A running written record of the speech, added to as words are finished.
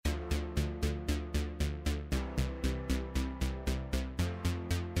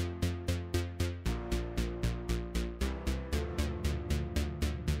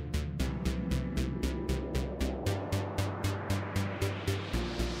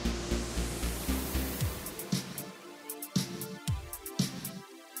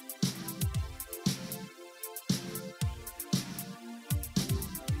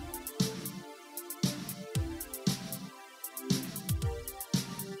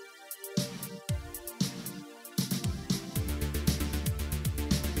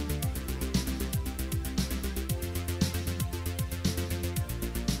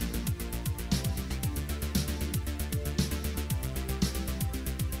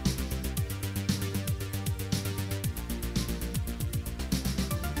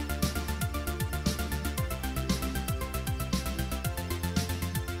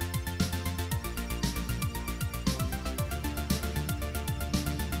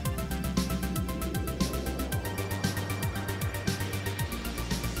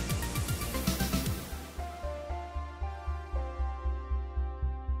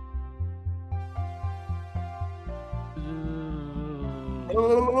You know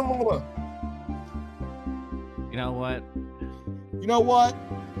what? You know what?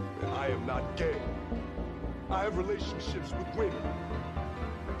 I am not gay. I have relationships with women.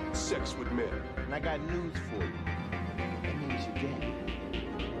 Sex with men. And I got news for you. That means you're gay.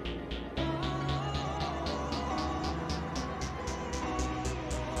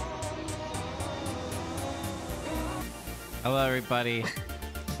 Hello, everybody.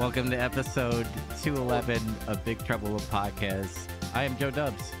 Welcome to episode 211 of Big Trouble with Podcasts. I am Joe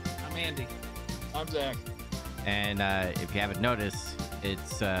Dubs. I'm Andy. I'm Zach. And if you haven't noticed,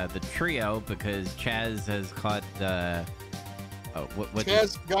 it's the trio because Chaz has caught Chaz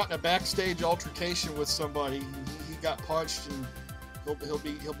got in a backstage altercation with somebody. He got punched, and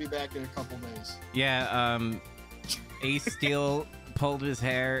he'll be back in a couple days. Yeah, Ace Steel pulled his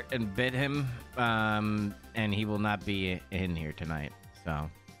hair and bit him, and he will not be in here tonight. So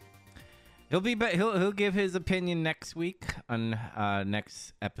he'll give his opinion next week on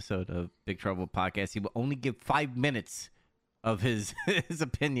next episode of Big Trouble Podcast. He will only give 5 minutes of his his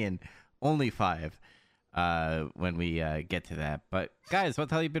opinion, only 5, when we get to that. But guys, what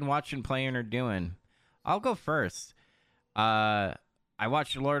the hell you been watching, playing, or doing? I'll go first. I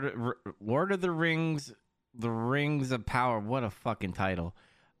watched Lord of the Rings, The Rings of Power. What a fucking title.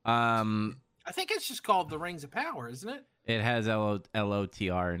 I think it's just called The Rings of Power, isn't it? It has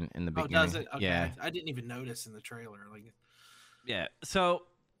LOTR in the beginning. Oh, does it? Okay. Yeah. I didn't even notice in the trailer. Yeah. So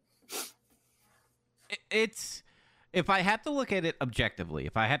it's, if I have to look at it objectively,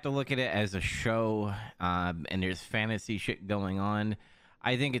 if I have to look at it as a show, and there's fantasy shit going on,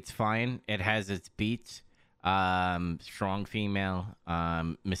 I think it's fine. It has its beats. Strong female,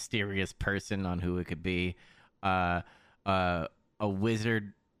 mysterious person on who it could be, a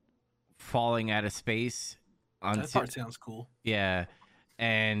wizard falling out of space. That part sounds cool. Yeah,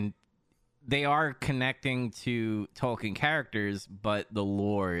 and they are connecting to Tolkien characters, but the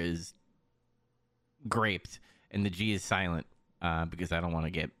lore is graped, and the G is silent because I don't want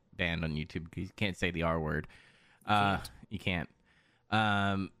to get banned on YouTube because you can't say the R word. You can't.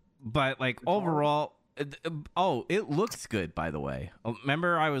 But like overall, it looks good. By the way,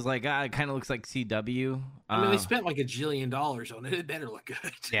 remember I was like, it kind of looks like CW. I mean, they spent like $1 jillion on it. It better look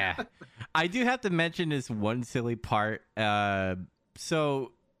good. Yeah. I do have to mention this one silly part.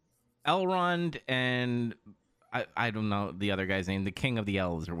 So Elrond and I don't know the other guy's name, the King of the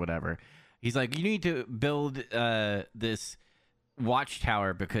Elves or whatever. He's like, you need to build this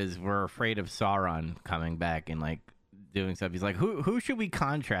watchtower because we're afraid of Sauron coming back and like doing stuff. He's like, who should we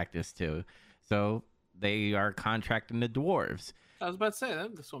contract this to? So they are contracting the dwarves. I was about to say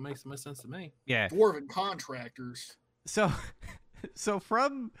that's what makes the most sense to me. Yeah. Dwarven contractors. So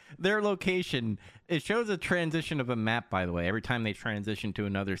from their location, it shows a transition of a map, by the way. Every time they transition to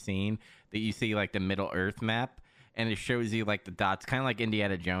another scene, that you see like the Middle Earth map, and it shows you like the dots, kind of like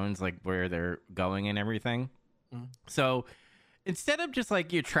Indiana Jones, like where they're going and everything. Mm. So instead of just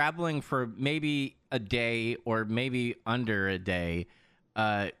like you're traveling for maybe a day or maybe under a day,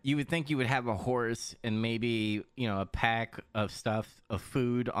 you would think you would have a horse and maybe, a pack of stuff, of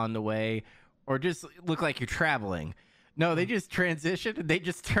food on the way, or just look like you're traveling. No, they just transition and they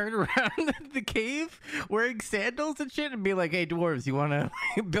just turn around the cave wearing sandals and shit and be like, "Hey, dwarves, you want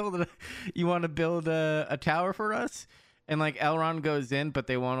to build a tower for us?" And like Elrond goes in, but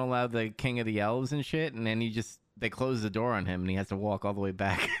they won't allow the King of the Elves and shit, and then they close the door on him and he has to walk all the way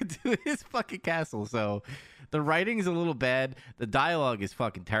back to his fucking castle. So the writing's a little bad. The dialogue is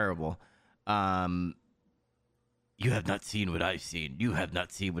fucking terrible. You have not seen what I've seen. You have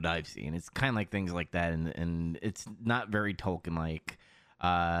not seen what I've seen. It's kind of like things like that, and it's not very Tolkien-like.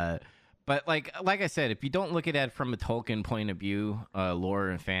 But like I said, if you don't look at it from a Tolkien point of view, lore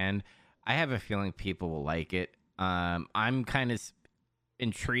and fan, I have a feeling people will like it. I'm kind of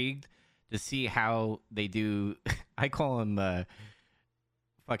intrigued to see how they do. I call him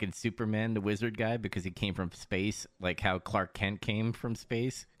fucking Superman, the wizard guy, because he came from space, like how Clark Kent came from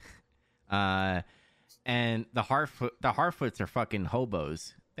space. And the Harfoots are fucking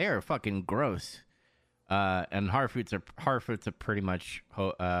hobos. They are fucking gross. And Harfoots are pretty much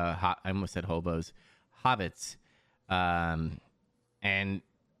I almost said hobos, hobbits. And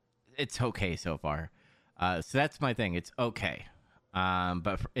it's okay so far. So that's my thing. It's okay.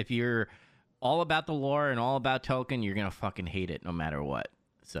 But if you're all about the lore and all about Tolkien, you're gonna fucking hate it no matter what.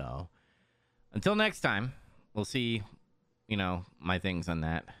 So until next time, we'll see. My things on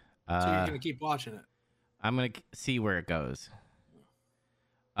that. So you're gonna keep watching it. I'm gonna see where it goes.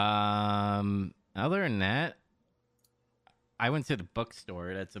 Other than that, I went to the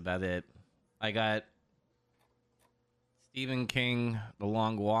bookstore. That's about it. I got Stephen King, The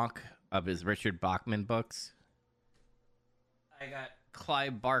Long Walk, of his Richard Bachman books. I got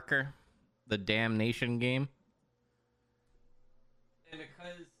Clive Barker, The Damnation Game. And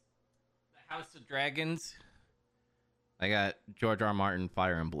because The House of Dragons, I got George R. R. Martin,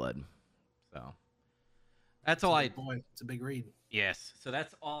 Fire and Blood. So that's all Boy, it's a big read. Yes. So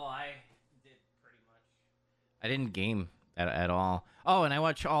that's all I did pretty much. I didn't game at all. Oh, and I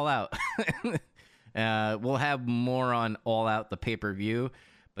watched All Out. We'll have more on All Out, the pay-per-view,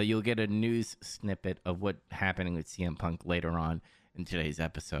 but you'll get a news snippet of what's happening with CM Punk later on in today's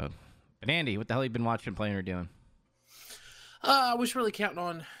episode. But Andy, what the hell you been watching, playing, or doing? I was really counting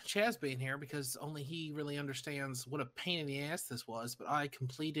on Chaz being here because only he really understands what a pain in the ass this was. But I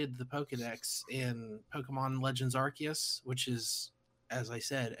completed the Pokedex in Pokemon Legends Arceus, which is, as I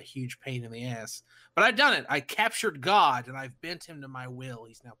said, a huge pain in the ass. But I've done it. I captured God, and I've bent him to my will.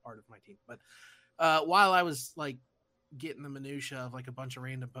 He's now part of my team. But while I was like getting the minutia of like a bunch of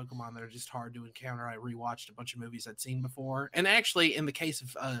random Pokemon that are just hard to encounter, I rewatched a bunch of movies I'd seen before. And actually, in the case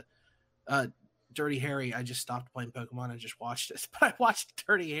of Dirty Harry, I just stopped playing Pokemon and just watched it. But I watched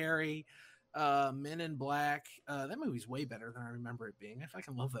Dirty Harry, Men in Black. That movie's way better than I remember it being. I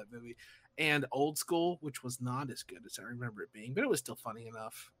fucking love that movie. And Old School, which was not as good as I remember it being, but it was still funny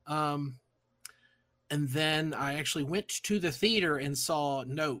enough. And then I actually went to the theater and saw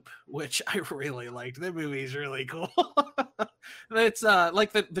Nope, which I really liked. That movie's really cool. It's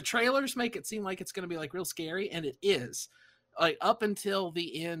like the trailers make it seem like it's going to be like real scary, and it is. Like up until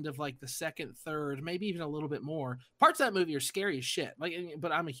the end of like the second, third, maybe even a little bit more. Parts of that movie are scary as shit. Like,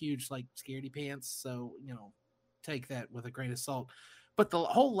 but I'm a huge like scaredy pants, so take that with a grain of salt. But the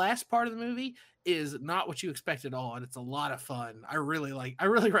whole last part of the movie is not what you expect at all, and it's a lot of fun. I really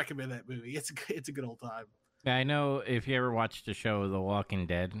recommend that movie. It's a good old time. Yeah, I know if you ever watched the show The Walking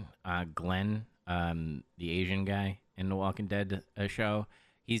Dead, Glenn, the Asian guy in The Walking Dead show,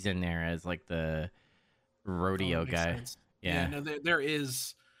 he's in there as like the rodeo guy. Sense. Yeah. No, there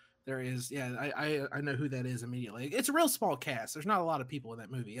is. Yeah, I know who that is immediately. It's a real small cast. There's not a lot of people in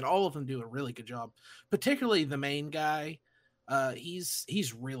that movie, and all of them do a really good job. Particularly the main guy.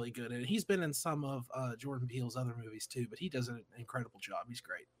 He's really good, and he's been in some of Jordan Peele's other movies too. But he does an incredible job. He's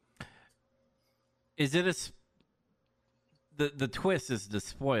great. Is it the twist is the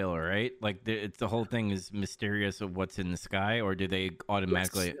spoiler, right? Like it's the whole thing is mysterious of what's in the sky, or do they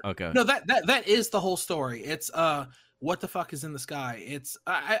automatically? Yes. Okay. No, that is the whole story. It's what the fuck is in the sky? It's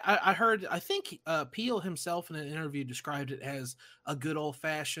I heard, I think Peele himself in an interview described it as a good old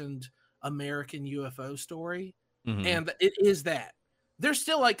fashioned American UFO story. Mhm. And it is that. There's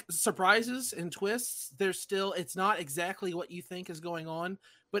still like surprises and twists. It's not exactly what you think is going on,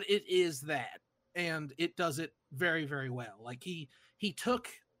 but it is that. And it does it very, very well. Like he took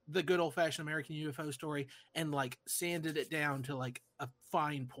the good old fashioned American UFO story and like sanded it down to like a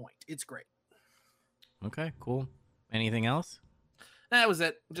fine point. It's great. Okay, cool. Anything else? That was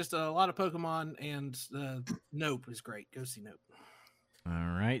it. Just a lot of Pokemon, and Nope is great. Go see Nope. All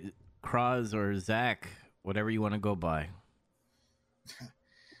right, Kraz or Zach, whatever you want to go by.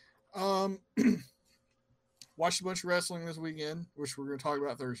 Watched a bunch of wrestling this weekend, which we're going to talk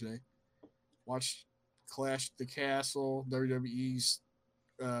about Thursday. Watched Clash at the Castle, WWE's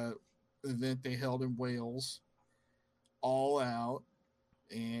event they held in Wales, All Out,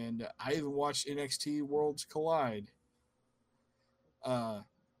 and I even watched NXT Worlds Collide.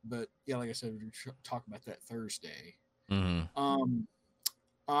 But yeah, like I said, we're talking about that Thursday. Mm-hmm.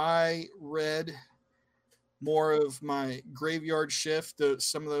 I read more of my Graveyard Shift,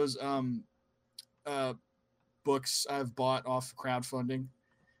 some of those books I've bought off crowdfunding.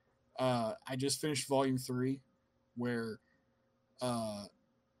 I just finished volume 3, where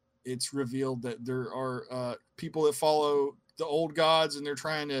it's revealed that there are people that follow the old gods, and they're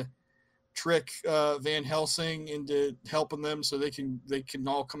trying to trick Van Helsing into helping them so they can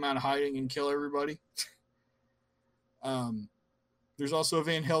all come out of hiding and kill everybody. There's also a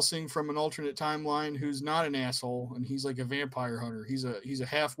Van Helsing from an alternate timeline who's not an asshole, and he's like a vampire hunter. He's a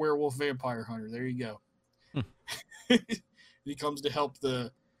half werewolf vampire hunter. There you go. He comes to help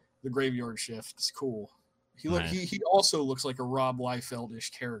the Graveyard Shift. It's cool. He also looks like a Rob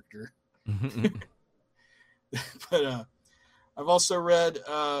Liefeld-ish character. But I've also read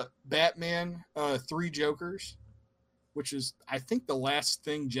Batman 3 Jokers, which is, I think, the last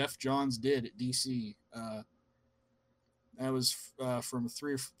thing Jeff Johns did at DC. That was from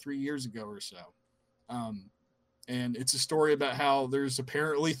three years ago or so. And it's a story about how there's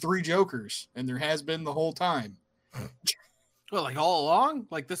apparently 3 Jokers, and there has been the whole time. Well, like all along?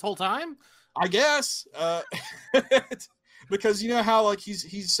 Like this whole time? I guess. Because you know how like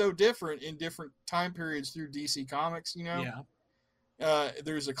he's so different in different time periods through DC Comics, you know? Yeah.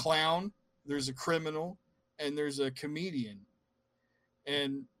 There's a clown, there's a criminal, and there's a comedian.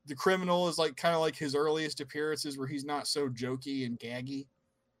 and the criminal is like kind of like his earliest appearances, where he's not so jokey and gaggy.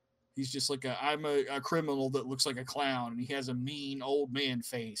 He's just like I'm a criminal that looks like a clown, and he has a mean old man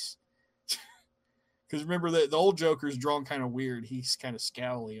face. Because remember that the old Joker's drawn kind of weird. He's kind of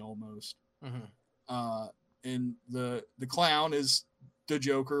scowly almost. Mm-hmm. And the clown is the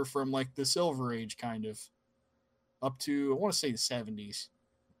Joker from like the Silver Age, kind of up to, I want to say, the 70s.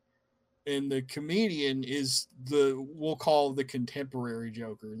 And the comedian is we'll call the contemporary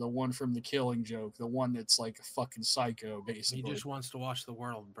Joker, the one from The Killing Joke, the one that's like a fucking psycho, basically. He just wants to watch the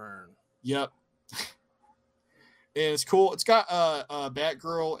world burn. Yep. And it's cool. It's got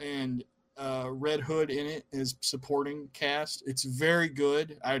Batgirl and Red Hood in it as supporting cast. It's very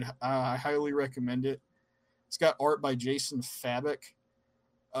good. I highly recommend it. It's got art by Jason Fabok.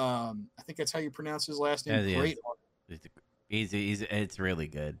 I think that's how you pronounce his last name. Yeah, Great art. It's really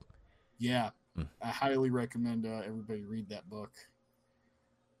good. Yeah, I highly recommend everybody read that book.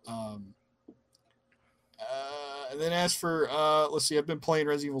 And then as for let's see, I've been playing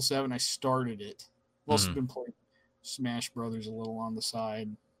Resident Evil 7. I started it. I've also been playing Smash Brothers a little on the side.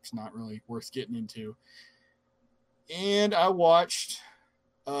 It's not really worth getting into. And I watched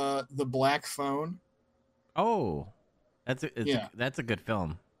The Black Phone. Oh, that's a good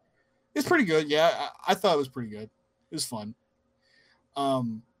film. It's pretty good. Yeah, I thought it was pretty good. It was fun.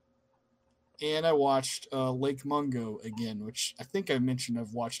 And I watched Lake Mungo again, which I think I mentioned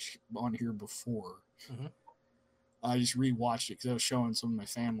I've watched on here before. Mm-hmm. I just rewatched it because I was showing some of my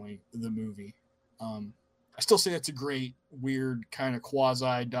family the movie. I still say it's a great, weird, kind of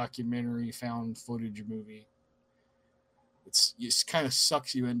quasi-documentary, found footage movie. It kind of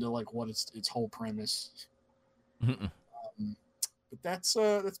sucks you into like what its whole premise. But that's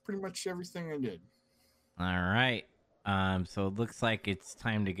pretty much everything I did. All right. So it looks like it's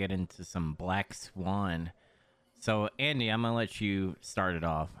time to get into some Black Swan. So Andy, I'm gonna let you start it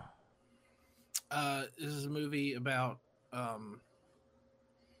off. This is a movie about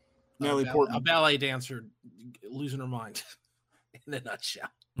Natalie Portman, a ballet dancer losing her mind in a nutshell.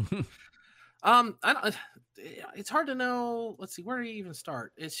 I don't, it's hard to know. Let's see, where do you even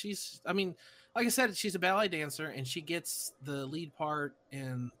start? Like I said, she's a ballet dancer, and she gets the lead part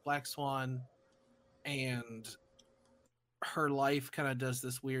in Black Swan, and her life kind of does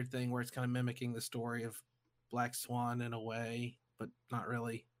this weird thing where it's kind of mimicking the story of Black Swan in a way, but not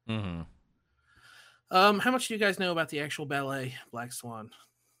really. Mm-hmm. How much do you guys know about the actual ballet Black Swan?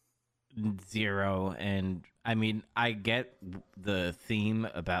 Zero. And I mean, I get the theme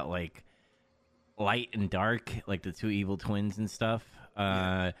about like light and dark, like the two evil twins and stuff.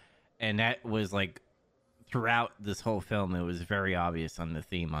 And that was like throughout this whole film, it was very obvious on the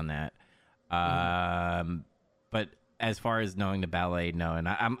theme on that. But as far as knowing the ballet, no. And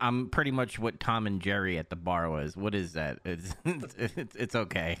I'm pretty much what Tom and Jerry at the bar was. What is that? It's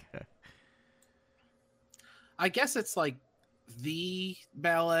okay. I guess it's like the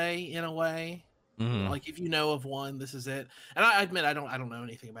ballet in a way. Mm-hmm. Like if you know of one, this is it. And I admit I don't know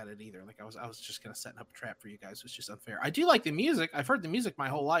anything about it either. Like I was just kind of setting up a trap for you guys. It was just unfair. I do like the music. I've heard the music my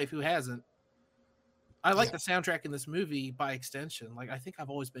whole life. Who hasn't? I like the soundtrack in this movie by extension. Like I think I've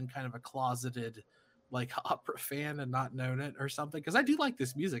always been kind of a closeted like opera fan and not known it or something, because I do like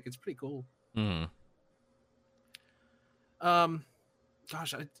this music. It's pretty cool. Mm-hmm.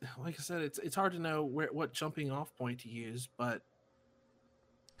 Gosh, like I said, it's hard to know what jumping off point to use, but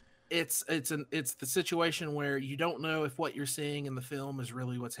it's the situation where you don't know if what you're seeing in the film is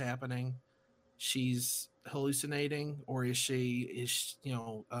really what's happening. She's hallucinating, or is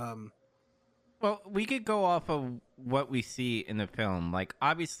Well, we could go off of what we see in the film. Like,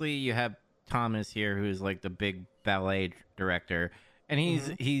 obviously, you have Thomas here, who's like the big ballet director, and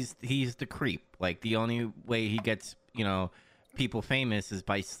he's the creep. Like, the only way he gets people famous is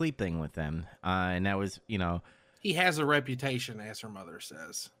by sleeping with them, and that was he has a reputation, as her mother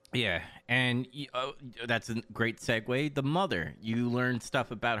says. Yeah, and that's a great segue. The mother, you learn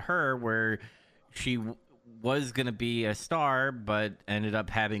stuff about her where she was gonna be a star, but ended up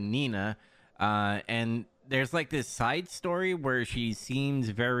having Nina. And there's like this side story where she seems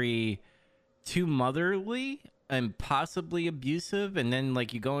very too motherly and possibly abusive, and then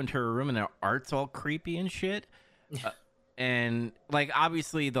like you go into her room and her art's all creepy and shit. And like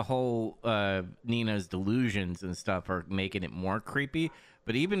obviously the whole Nina's delusions and stuff are making it more creepy,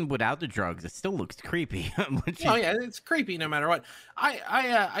 but even without the drugs, it still looks creepy. Oh yeah, it's creepy no matter what.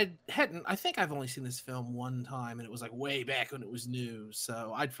 I think I've only seen this film one time, and it was like way back when it was new,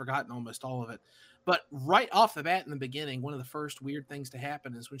 so I'd forgotten almost all of it. But right off the bat in the beginning, one of the first weird things to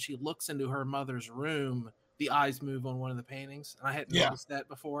happen is when she looks into her mother's room, the eyes move on one of the paintings, and I hadn't noticed that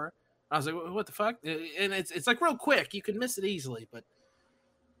before. I was like, what the fuck? And it's like real quick. You could miss it easily, but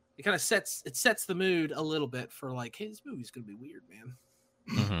it kind of sets the mood a little bit for like, hey, this movie's gonna be weird, man.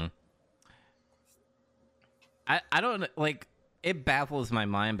 Mm-hmm. I don't like. It baffles my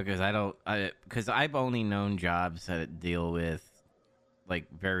mind because because I've only known jobs that deal with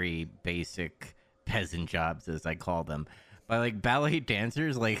like very basic peasant jobs, as I call them. But like ballet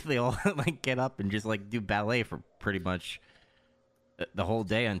dancers, like they all like get up and just like do ballet for pretty much the whole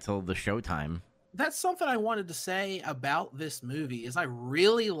day until the showtime. That's something I wanted to say about this movie is I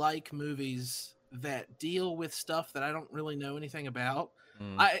really like movies that deal with stuff that I don't really know anything about.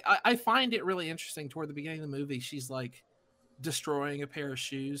 I find it really interesting toward the beginning of the movie. She's like destroying a pair of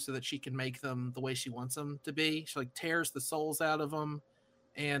shoes so that she can make them the way she wants them to be. She like tears the soles out of them,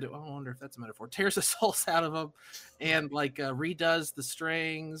 and I wonder if that's a metaphor. Tears the soles out of them, and like redoes the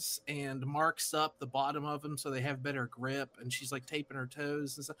strings and marks up the bottom of them so they have better grip. And she's like taping her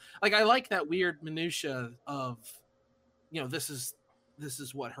toes and stuff. Like I like that weird minutia of, this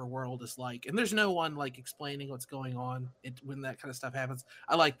is what her world is like, and there's no one like explaining what's going on when that kind of stuff happens.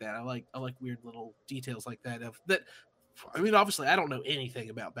 I like that. I like weird little details like that. I mean, obviously, I don't know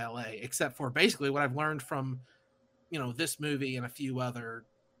anything about ballet except for basically what I've learned from, this movie and a few other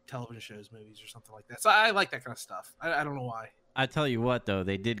television shows, movies, or something like that. So I like that kind of stuff. I don't know why. I tell you what, though,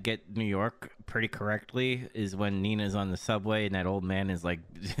 they did get New York pretty correctly. Is when Nina's on the subway and that old man is like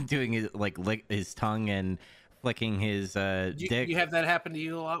doing his lick his tongue and flicking his dick. You have that happen to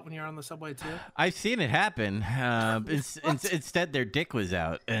you a lot when you're on the subway too? I've seen it happen. Instead, their dick was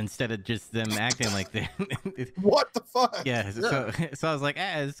out instead of just them acting like they. What the fuck? Yeah. So I was like,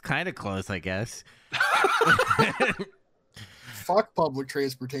 it's kind of close, I guess. Fuck public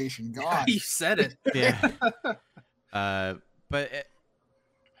transportation. God. You said it. Yeah.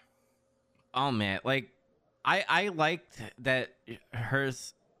 Oh man, like I liked that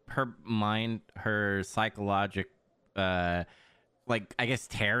her mind, her psychologic, like I guess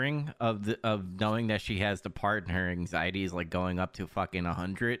tearing of knowing that she has the part and her anxiety is like going up to fucking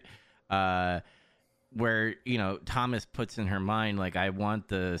 100. Where Thomas puts in her mind like, I want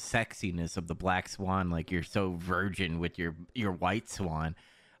the sexiness of the black swan, like you're so virgin with your white swan.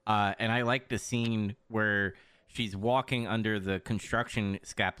 And I like the scene where she's walking under the construction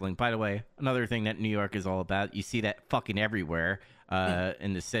scaffolding. By the way, another thing that New York is all about. You see that fucking everywhere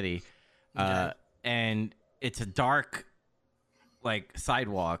in the city. And it's a dark like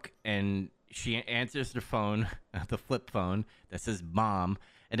sidewalk, and she answers the phone, the flip phone that says mom.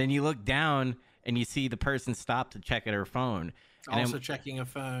 And then you look down and you see the person stop to check at her phone. And also checking a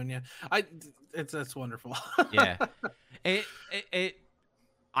phone. Yeah. That's wonderful. Yeah.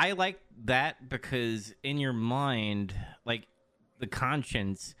 I like that because in your mind, like the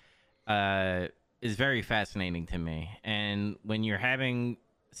conscience is very fascinating to me. And when you're having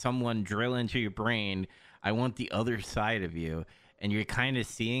someone drill into your brain, I want the other side of you. And you're kind of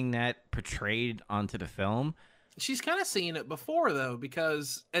seeing that portrayed onto the film. She's kind of seen it before, though,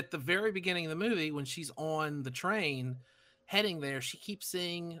 because at the very beginning of the movie, when she's on the train heading there, she keeps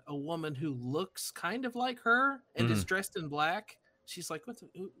seeing a woman who looks kind of like her and is dressed in black. She's like,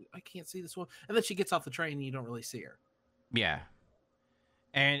 I can't see this one. And then she gets off the train and you don't really see her. Yeah.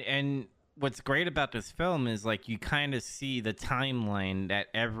 And what's great about this film is like you kind of see the timeline that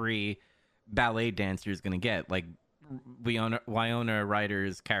every ballet dancer is going to get. Like Winona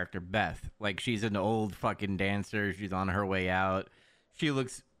Ryder's character Beth, like she's an old fucking dancer. She's on her way out. She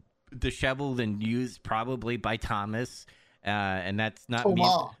looks disheveled and used probably by Thomas, and that's not me.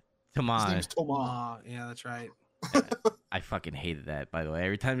 Thomas. His name's Thomas. Yeah, that's right. I fucking hated that. By the way,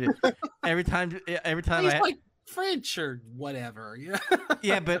 every time he's like French or whatever. Yeah.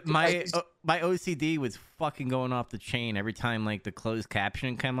 Yeah, but my OCD was fucking going off the chain every time like the closed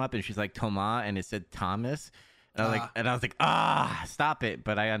caption came up and she's like Thomas and it said Thomas. And I was like, stop it.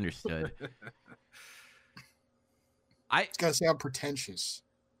 But I understood. It's gotta sound pretentious.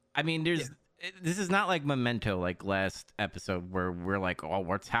 I mean, this is not like Memento, like last episode where we're like, oh,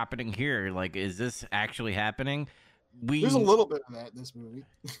 what's happening here? Like, is this actually happening? There's a little bit of that in this movie.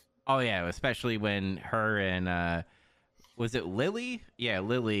 Oh yeah, especially when her and was it Lily? Yeah,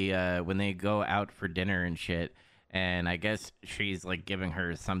 Lily. When they go out for dinner and shit. And I guess she's like giving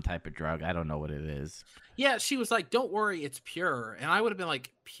her some type of drug. I don't know what it is. Yeah, she was like, "Don't worry, it's pure." And I would have been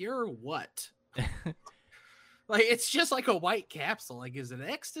like, "Pure what?" Like, it's just like a white capsule. Like, is it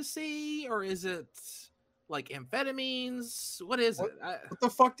ecstasy or is it like amphetamines? What is it? What the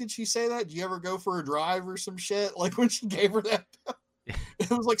fuck did she say that? Did you ever go for a drive or some shit? Like when she gave her that, it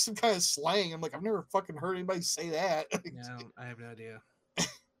was like some kind of slang. I'm like, I've never fucking heard anybody say that. No, I have no idea.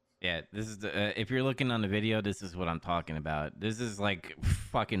 Yeah, this is if you're looking on the video, this is what I'm talking about. This is like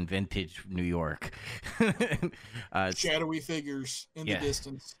fucking vintage New York. Shadowy figures in the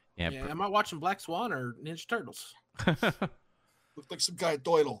distance. Yeah. Yeah, am I watching Black Swan or Ninja Turtles? Looked like some guy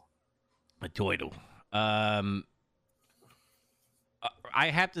doidle. A doidle. I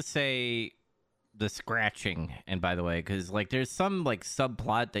have to say the scratching, and by the way, because like there's some like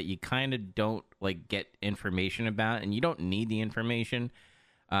subplot that you kind of don't like get information about, and you don't need the information.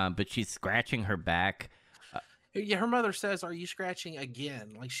 But she's scratching her back. Yeah, her mother says, "Are you scratching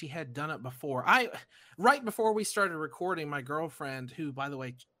again?" Like she had done it before. Right before we started recording, my girlfriend, who by the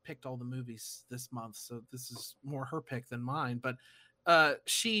way picked all the movies this month, so this is more her pick than mine, but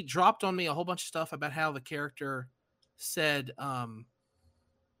she dropped on me a whole bunch of stuff about how the character said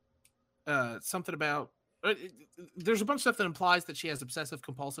something about there's a bunch of stuff that implies that she has obsessive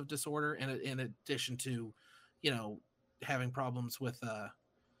compulsive disorder in addition to, you know, having problems with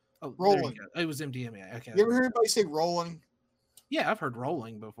rolling. It was MDMA. Okay. You ever heard anybody say rolling? Yeah, I've heard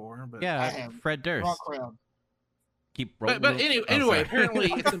rolling before, but I Yeah, have. Fred Durst. Wrong crowd. Keep rolling. but anyway, sorry.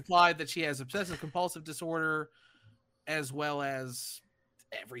 apparently it's implied that she has obsessive compulsive disorder as well as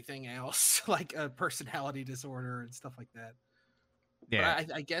everything else, like a personality disorder and stuff like that. Yeah,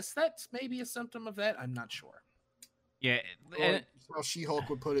 But I guess that's maybe a symptom of that. I'm not sure. yeah. Or how She-Hulk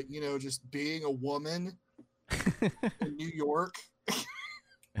would put it, you know, just being a woman in New York.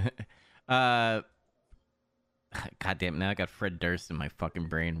 God damn! Now I got Fred Durst in my fucking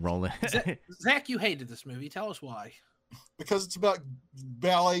brain rolling. Zach, you hated this movie. Tell us why. Because it's about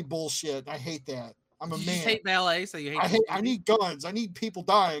ballet bullshit. I hate that. I'm a You man. just hate ballet, so you hate. this I movie? need guns. I need people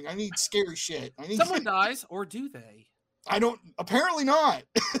dying. I need scary shit. I need Someone dies, or do they? I don't apparently not.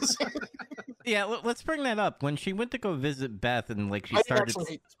 Yeah, let's bring that up. When she went to go visit Beth, and like she I didn't started, actually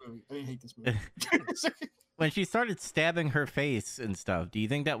hate this movie. I didn't hate this movie. when she started stabbing her face and stuff, do you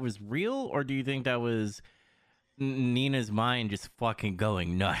think that was real, or do you think that was Nina's mind just fucking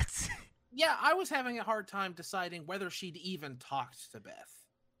going nuts? Yeah, I was having a hard time deciding whether she'd even talked to Beth.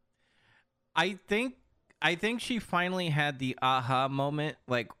 I think she finally had the aha moment,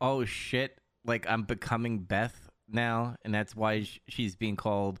 like, oh shit, like I'm becoming Beth now, and that's why she's being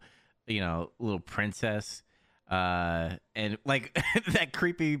called, you know, little princess. And like that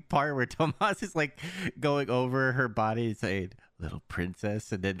creepy part where Tomas is like going over her body and saying little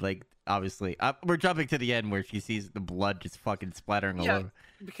princess, and then like obviously we're jumping to the end where she sees the blood just fucking splattering all over.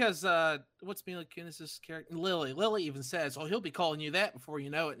 Because what's Mila Kunis's character? Lily even says, "Oh, he'll be calling you that before you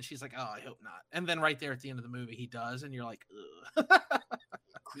know it," and she's like, "Oh, I hope not." And then right there at the end of the movie, he does, and you're like, "Ugh."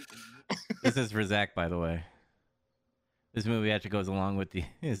 This is for Zach, by the way. This movie actually goes along with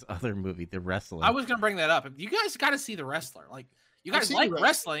his other movie, The Wrestler. I was gonna bring that up. You guys got to see The Wrestler. Like, you I've guys seen like The Wrestler.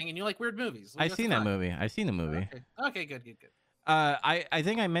 wrestling and you like weird movies. Like, I've that's seen that fine. movie. I've seen the movie. Okay, good. I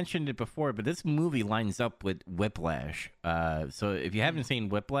think I mentioned it before, but this movie lines up with Whiplash. So if you haven't seen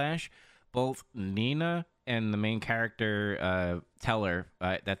Whiplash, both Nina and the main character, Teller,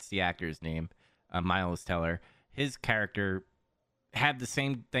 that's the actor's name, Miles Teller, his character had the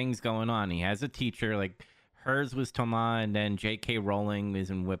same things going on. He has a teacher, like hers was Thomas, and then J.K. Rowling is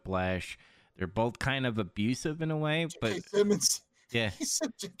in Whiplash. They're both kind of abusive in a way, but J.K. Simmons. yeah. He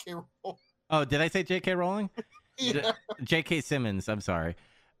said J.K. Rowling. Oh, did I say J.K. Rowling? Yeah. J.K. Simmons, I'm sorry.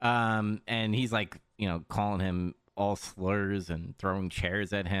 And he's like, you know, calling him all slurs and throwing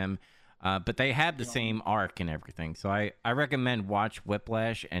chairs at him. But they have the same arc and everything. So I recommend watch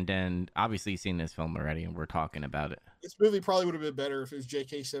Whiplash, and then obviously you've seen this film already and we're talking about it. This movie probably would have been better if it was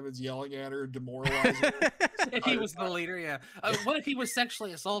J.K. Simmons yelling at her, demoralizing her. If he was the leader, yeah. What if he was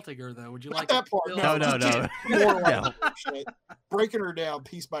sexually assaulting her, though? Would you Not like that to part. feel- No. Just demoralizing her shit. Breaking her down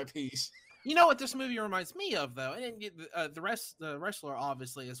piece by piece. You know what this movie reminds me of, though, and the wrestler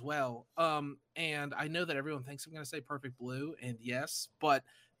obviously as well. And I know that everyone thinks I'm going to say Perfect Blue, and yes, but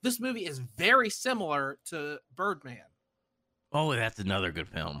this movie is very similar to Birdman. Oh, that's another good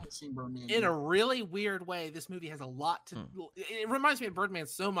film. I've seen Birdman. In a really weird way, this movie has a lot to. It reminds me of Birdman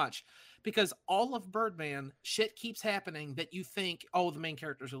so much because all of Birdman shit keeps happening that you think, oh, the main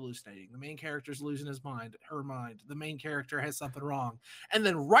character's hallucinating, the main character's losing his mind, her mind, the main character has something wrong, and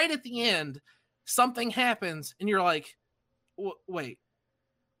then right at the end, something happens, and you're like, wait,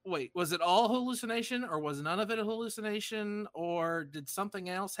 was it all hallucination, or was none of it a hallucination, or did something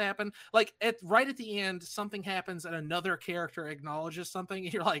else happen? Like right at the end, something happens and another character acknowledges something,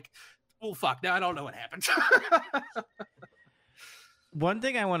 and you're like, oh fuck, now I don't know what happened. One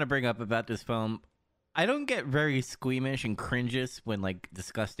thing I want to bring up about this film, I don't get very squeamish and cringeous when like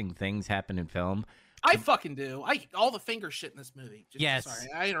disgusting things happen in film. I fucking do. All the finger shit in this movie. Yes.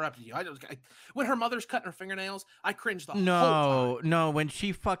 Sorry, I interrupted you. When her mother's cutting her fingernails, I cringed the whole No, time. no, when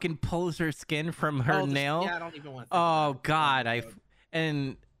she fucking pulls her skin from her nail. Yeah, I don't even want to. Oh God,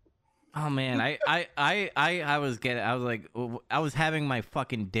 and Oh man, I was having my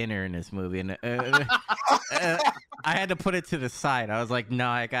fucking dinner in this movie, and I had to put it to the side. I was like, no,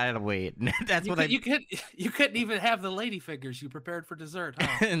 I gotta wait. That's You what you couldn't even have the lady figures you prepared for dessert,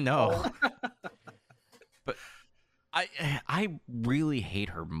 huh? I no. But I really hate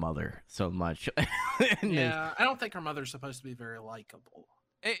her mother so much. in this. Yeah, I don't think her mother's supposed to be very likable.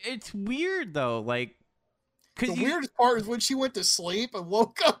 It's weird though, like The because weirdest part is when she went to sleep and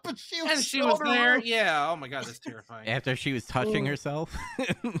woke up and she was, And she still was in her there. room. Yeah. Oh my god, that's terrifying. after she was touching herself.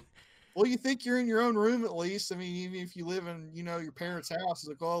 Well, you think you're in your own room at least. I mean, even if you live in, your parents' house, it's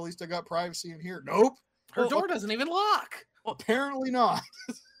like, oh, at least I got privacy in here. Nope, Her door doesn't even lock. apparently not.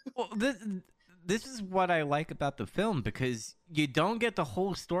 Well, this is what I like about the film because you don't get the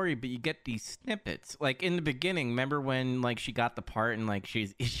whole story, but you get these snippets. Like in the beginning, remember when like she got the part and like she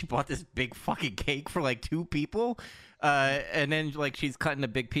bought this big fucking cake for like 2 people, and then like she's cutting a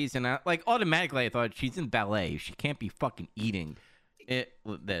big piece, and like automatically I thought she's in ballet. She can't be fucking eating it.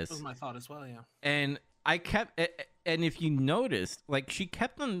 This That was my thought as well. Yeah. and I kept, and if you noticed, like she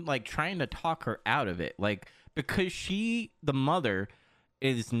kept on like trying to talk her out of it, like because the mother,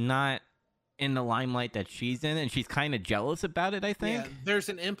 is not in the limelight that she's in, and she's kind of jealous about it. I think. Yeah, there's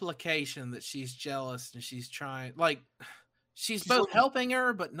an implication that she's jealous and she's trying, like, she's She's both looking- helping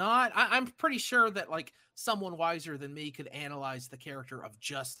her, but not. I'm pretty sure that like someone wiser than me could analyze the character of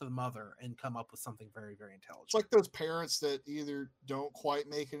just the mother and come up with something very, very intelligent. It's like those parents that either don't quite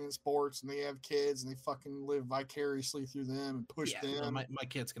make it in sports and they have kids and they fucking live vicariously through them and push yeah, no, them. my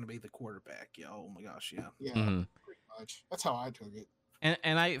kid's gonna be the quarterback. Yeah. Oh my gosh. Yeah. Yeah, Mhm. pretty much. That's how I took it.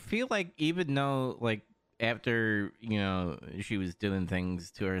 And I feel like even though like after she was doing things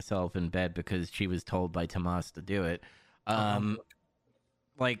to herself in bed because she was told by Tomas to do it,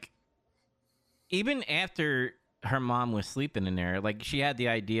 like even after her mom was sleeping in there, like she had the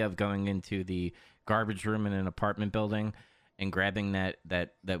idea of going into the garbage room in an apartment building and grabbing that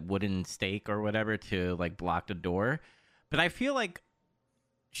wooden stake or whatever to like block the door, but I feel like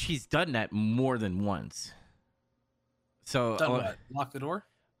she's done that more than once. So Done what? Lock the door?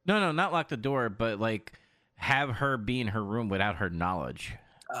 no, not lock the door, but like have her be in her room without her knowledge.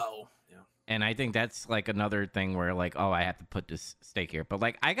 Oh, yeah. And I think that's like another thing where like, oh, I have to put this stake here. But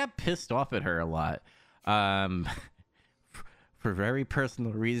like I got pissed off at her a lot. For very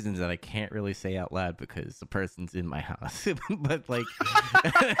personal reasons that I can't really say out loud because the person's in my house. But like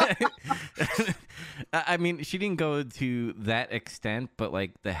I mean, she didn't go to that extent, but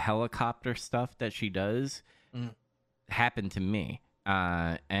like the helicopter stuff that she does happened to me.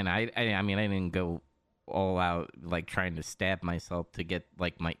 And I mean I didn't go all out like trying to stab myself to get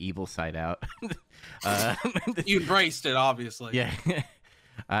like my evil side out. You embraced it, obviously. Yeah.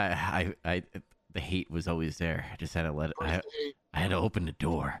 I the hate was always there. I just had to let it. I had to open the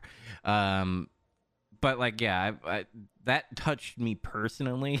door. But like, yeah, I that touched me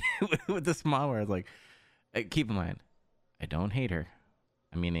personally with this mom. Where I was like, keep in mind, I don't hate her.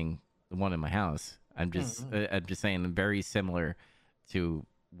 I'm meaning the one in my house. I'm just saying, very similar to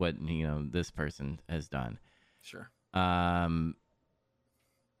what this person has done. Sure. Trying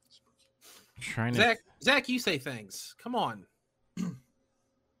to Zach, you say things. Come on.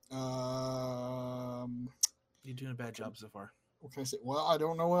 You're doing a bad job so far. What can I say? Well, I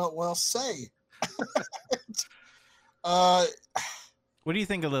don't know what else to say. What do you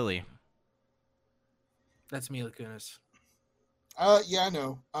think of Lily? That's Mila Kunis. Yeah, I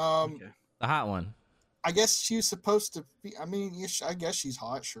know. Okay. The hot one. I guess she was supposed to be. I mean, I guess she's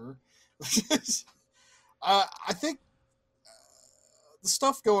hot, sure. I think the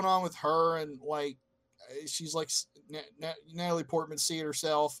stuff going on with her and like she's like Natalie Portman seeing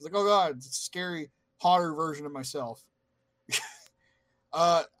herself like, oh god, it's a scary, hotter version of myself.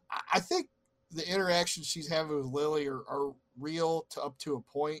 I think the interactions she's having with Lily are real up to a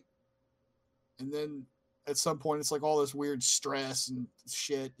point, and then at some point it's like all this weird stress and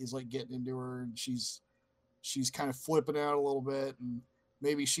shit is like getting into her, and she's kind of flipping out a little bit, and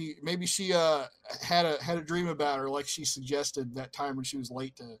maybe she had a dream about her, like she suggested that time when she was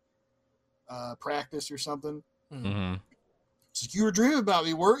late to practice or something. Mm-hmm. She's like, you were dreaming about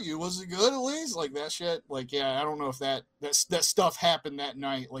me, weren't you? Was it good at least? Like that shit. Like, yeah, I don't know if that stuff happened that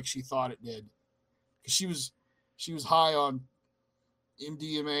night like she thought it did, because she was high on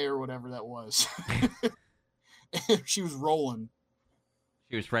MDMA or whatever that was. She was rolling.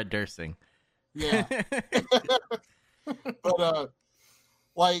 She was Fred Dursing. Yeah. But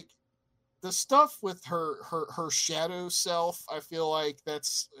like the stuff with her shadow self, I feel like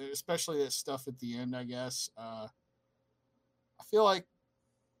that's, especially that stuff at the end, I guess, I feel like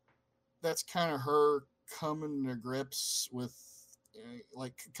that's kind of her coming to grips with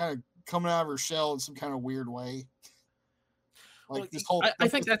like kind of coming out of her shell in some kind of weird way. Like Well, this whole. I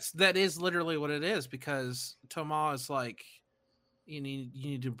think that is literally what it is, because Toma is like, you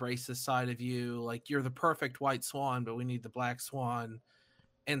need to embrace this side of you. Like, you're the perfect white swan, but we need the black swan.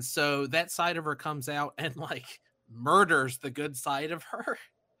 And so that side of her comes out and like murders the good side of her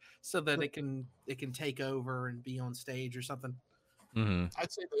so that it can take over and be on stage or something. Mm-hmm.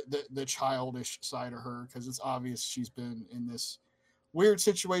 I'd say the childish side of her, because it's obvious she's been in this weird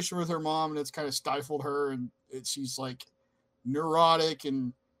situation with her mom and it's kind of stifled her, and she's like neurotic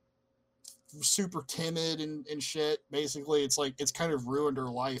and super timid and shit. Basically, it's like it's kind of ruined her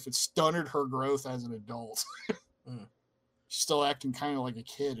life. It's stunted her growth as an adult. She's still acting kind of like a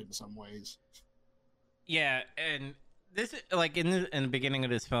kid in some ways. Yeah, and this is like in the beginning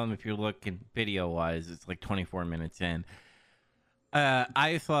of this film, if you're looking video wise, it's like 24 minutes in.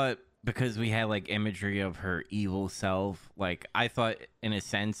 I thought, because we had like imagery of her evil self, like I thought in a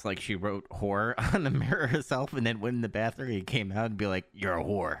sense like she wrote whore on the mirror herself and then went in the bathroom and came out and be like, you're a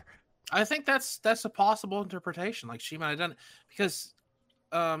whore. I think that's a possible interpretation. Like, she might have done it because,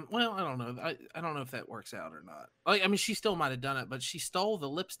 well, I don't know. I don't know if that works out or not. Like, I mean, she still might have done it, but she stole the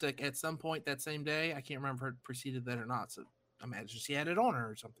lipstick at some point that same day. I can't remember if it preceded that or not. So I imagine she had it on her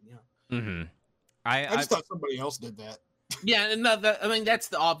or something. Yeah. Mm-hmm. I just thought somebody else did that. Yeah, and I mean, that's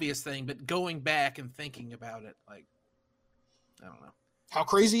the obvious thing. But going back and thinking about it, like, I don't know. How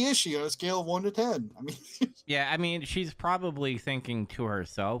crazy is she on a scale of 1 to 10? I mean, Yeah, I mean, she's probably thinking to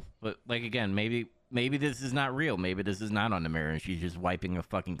herself, but like again, maybe this is not real. Maybe this is not on the mirror, and she's just wiping a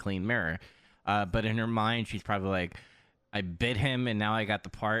fucking clean mirror. But in her mind, she's probably like, I bit him, and now I got the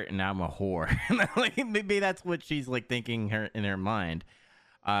part, and now I'm a whore. Like, maybe that's what she's like thinking in her mind.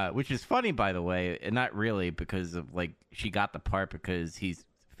 Which is funny, by the way, and not really, because of like she got the part because he's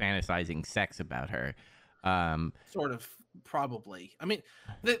fantasizing sex about her. Sort of, probably. I mean,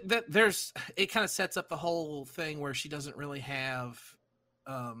 there's it kind of sets up the whole thing where she doesn't really have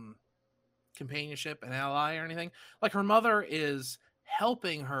companionship, an ally, or anything. Like, her mother is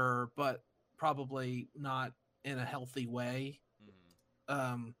helping her, but probably not in a healthy way.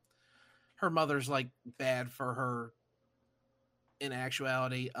 Her mother's like bad for her. In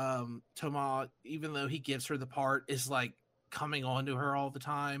actuality, Toma, even though he gives her the part, is like coming on to her all the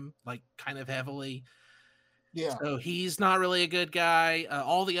time, like kind of heavily. yeah. So he's not really a good guy.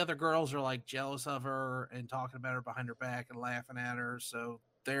 All the other girls are like jealous of her and talking about her behind her back and laughing at her. So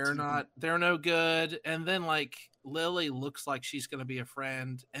they're no good. And then like Lily looks like she's going to be a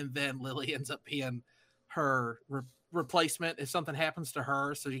friend, and then Lily ends up being her replacement if something happens to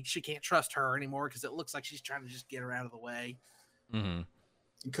her. So she can't trust her anymore because it looks like she's trying to just get her out of the way. Mm-hmm.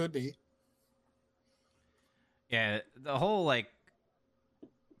 It could be. Yeah, the whole like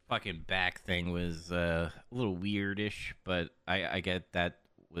fucking back thing was a little weirdish, but I get that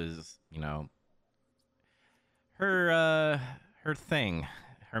was, you know, her thing,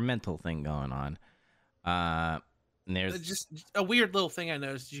 her mental thing going on. And there's Just a weird little thing I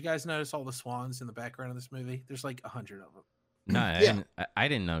noticed. Did you guys notice all the swans in the background of this movie? There's like 100 of them. no, Yeah. I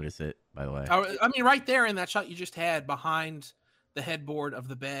didn't notice it, by the way. I mean, right there in that shot you just had behind the headboard of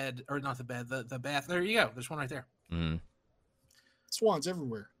the bed, or not the bed, the bath. There you go. There's one right there. Mm-hmm. Swans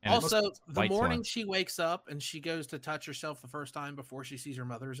everywhere. And Also, the white morning swan. she wakes up and she goes to touch herself the first time before she sees her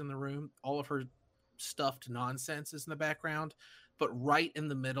mother's in the room, all of her stuffed nonsense is in the background. But right in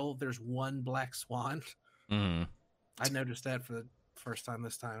the middle, there's one black swan. Mm-hmm. I noticed that for the first time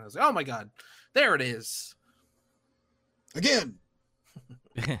this time. I was like, oh my God, there it is. Again.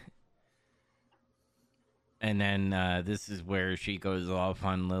 And then this is where she goes off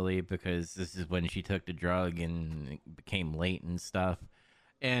on Lily, because this is when she took the drug and it became late and stuff.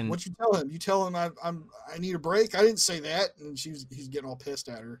 And What'd you tell him? You tell him I need a break. I didn't say that, and he's getting all pissed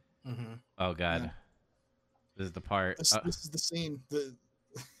at her. Mm-hmm. oh god, Yeah. this is the part. This is the scene. The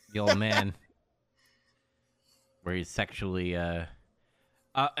The old man where he's sexually and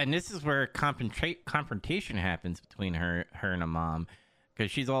this is where confrontation happens between her and her mom,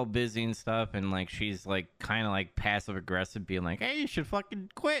 because she's all busy and stuff, and like she's like kind of like passive aggressive, being like, hey, you should fucking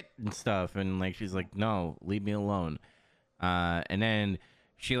quit and stuff, and like she's like, no, leave me alone. And then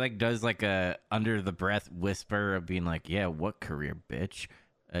she like does like a under the breath whisper of being like, yeah, what career, bitch?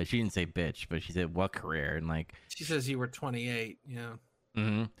 She didn't say bitch, but she said what career, and like She says you were 28. Yeah.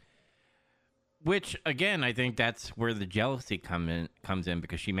 Mm-hmm. Which again, I think that's where the jealousy comes in,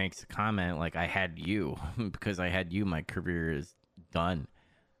 because she makes a comment like, "I had you, because I had you, my career is done,"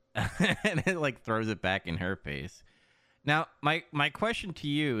 and it like throws it back in her face. Now, my question to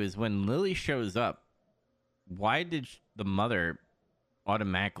you is, when Lily shows up, why did the mother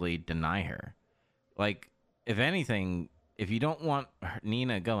automatically deny her? Like, if anything, if you don't want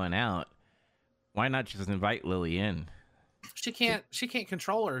Nina going out, why not just invite Lily in? She can't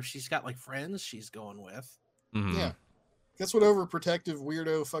control her if she's got like friends she's going with. Mhm. Yeah, that's what overprotective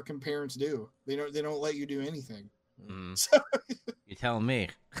weirdo fucking parents do. They don't let you do anything. Mhm. So, You telling me?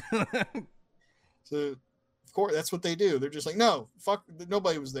 so of course that's what they do. They're just like, no, fuck,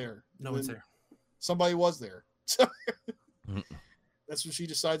 nobody was there. No one's Then there. Somebody was there. So Mhm. that's when she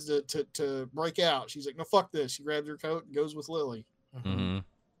decides to break out. She's like, no, fuck this. She grabs her coat and goes with Lily. Mhm.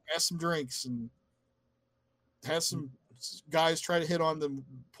 Has some drinks and has some guys try to hit on them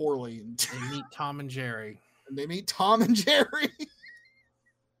poorly, and They meet Tom and Jerry. they meet Tom and Jerry.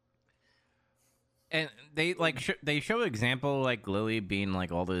 And they like they show example like Lily being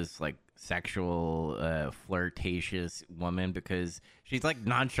like all this like sexual flirtatious woman because she's like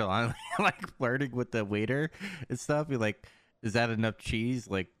nonchalant like flirting with the waiter and stuff. You're like, is that enough cheese?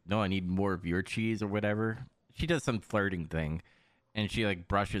 Like, no, I need more of your cheese or whatever. She does some flirting thing and she like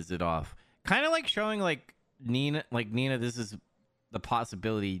brushes it off. Kind of like showing like Nina, this is the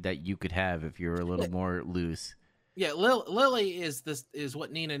possibility that you could have if you're a little more loose. Yeah, Lily is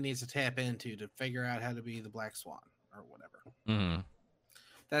what Nina needs to tap into to figure out how to be the Black Swan or whatever. Mm-hmm.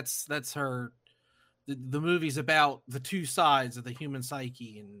 That's her. The movie's about the two sides of the human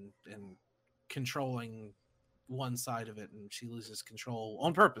psyche and controlling one side of it, and she loses control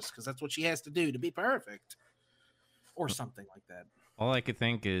on purpose because that's what she has to do to be perfect, or something like that. All I could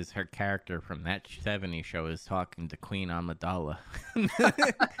think is her character from that 70s show is talking to Queen Amidala.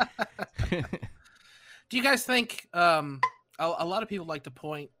 Do you guys think a lot of people like to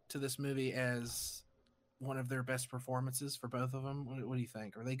point to this movie as one of their best performances for both of them? What do you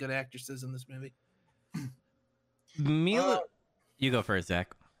think? Are they good actresses in this movie? Mila, you go first,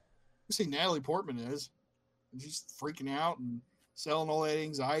 Zach. You see, Natalie Portman is, and she's freaking out and selling all that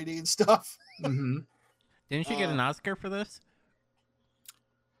anxiety and stuff. Mm-hmm. Didn't she get an Oscar for this?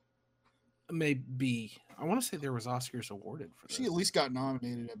 Maybe. I want to say there was Oscars awarded for this. She at least got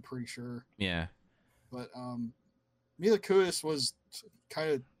nominated, I'm pretty sure. Yeah. But Mila Kunis was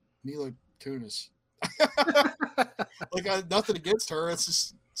kind of Mila Kunis. Like, nothing against her. It's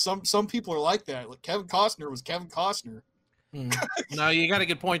just some people are like that. Like Kevin Costner was Kevin Costner. No, you got a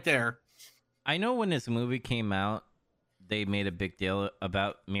good point there. I know when this movie came out, they made a big deal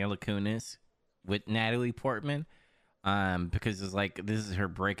about Mila Kunis with Natalie Portman. Because it's like this is her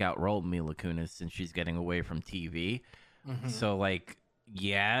breakout role, Mila Kunis, since she's getting away from TV. Mm-hmm. So like,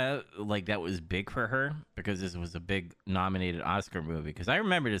 yeah, like that was big for her because this was a big nominated Oscar movie. Because I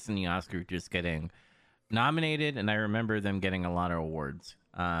remember this in the Oscar just getting nominated, and I remember them getting a lot of awards.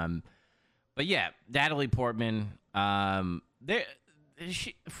 But yeah, Natalie Portman, for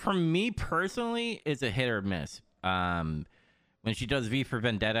me personally, is a hit or miss. When she does V for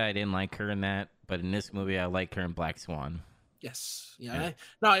Vendetta, I didn't like her in that, but in this movie, I like her in Black Swan. Yes. Yeah.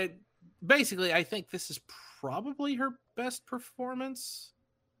 Basically, I think this is probably her best performance.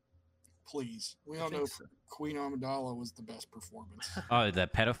 Please, we all know Queen Amidala was the best performance. Oh,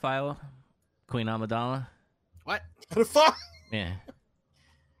 that pedophile, Queen Amidala. What? Pedophile? Yeah.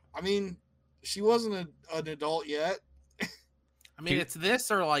 I mean, she wasn't an adult yet. I mean, it's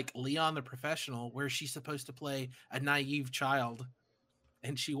this or like Leon the Professional, where she's supposed to play a naive child,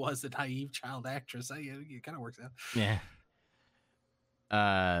 and she was a naive child actress. It kind of works out. Yeah.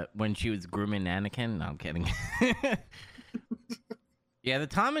 When she was grooming Anakin. No, I'm kidding. Yeah, the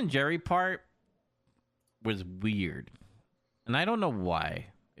Tom and Jerry part was weird, and I don't know why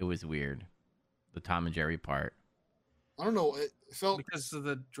it was weird. The Tom and Jerry part. I don't know. It felt Because of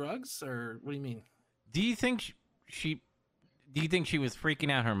the drugs, or what do you mean? Do you think she? Do you think she was freaking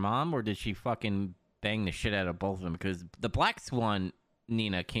out her mom, or did she fucking bang the shit out of both of them? Because the Black Swan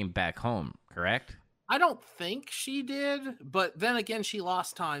Nina came back home, correct? I don't think she did, but then again, she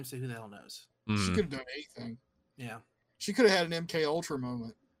lost time, so who the hell knows? she Mm. could have done anything. Yeah. She could have had an MK Ultra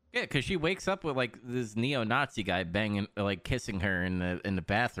moment. Yeah, because she wakes up with like this neo-Nazi guy banging, like kissing her in the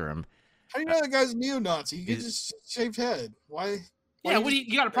bathroom. How do you know that guy's a neo-Nazi? He gets his shaved head. Why? Yeah, what do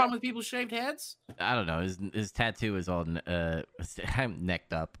you got a problem with people with shaved heads? I don't know. His tattoo is all I'm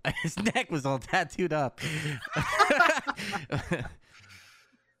necked up. His neck was all tattooed up.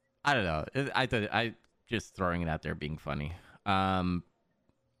 I don't know. I thought I just throwing it out there, being funny. Yeah,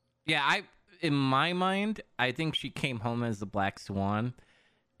 in my mind, I think she came home as the Black Swan,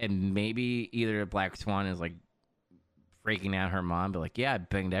 and maybe either the Black Swan is like freaking out her mom, but like, yeah, I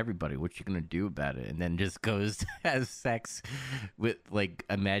banged everybody. What you gonna do about it? And then just goes to have sex with like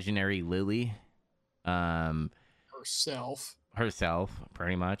imaginary Lily, Herself,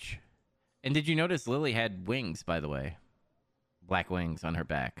 pretty much. And did you notice Lily had wings, by the way, black wings on her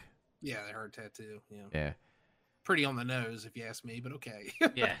back? Yeah, her tattoo. Yeah. Yeah. pretty on the nose, if you ask me. But okay.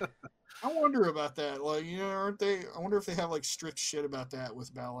 Yeah. I wonder about that. Like, aren't they? I wonder if they have like strict shit about that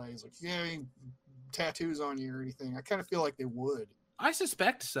with ballets. Like, any tattoos on you or anything. I kind of feel like they would. I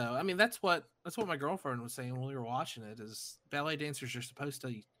suspect so. I mean, that's what my girlfriend was saying when we were watching it. Is ballet dancers are supposed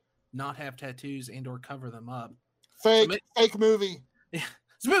to not have tattoos and or cover them up. Fake movie. This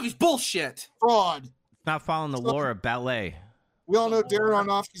movie's bullshit. Fraud. It's not following the lore of ballet. We all know Darren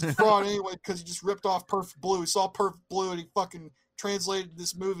Aronofsky's a fraud anyway because he just ripped off Perfect Blue. He saw Perfect Blue and he fucking translated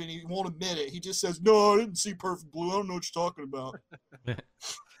this movie and he won't admit it. He just says, "No, I didn't see Perfect Blue. I don't know what you're talking about."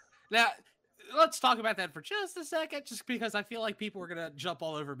 Now, let's talk about that for just a second, just because I feel like people are going to jump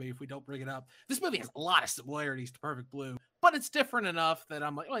all over me if we don't bring it up. This movie has a lot of similarities to Perfect Blue, but it's different enough that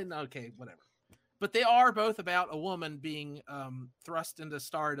I'm like, well, okay, whatever. But they are both about a woman being thrust into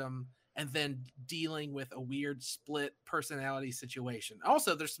stardom and then dealing with a weird split personality situation.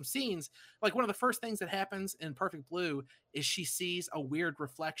 Also, there's some scenes, like one of the first things that happens in Perfect Blue is she sees a weird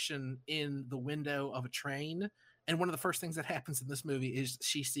reflection in the window of a train. And one of the first things that happens in this movie is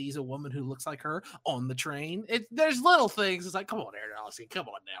she sees a woman who looks like her on the train. There's little things. It's like, come on, Aaron Allison, come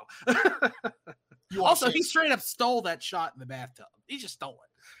on now. Also, he straight up stole that shot in the bathtub. He just stole it.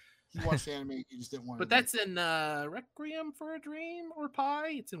 You watched anime, you just didn't want to. But that's in Requiem for a Dream or Pi.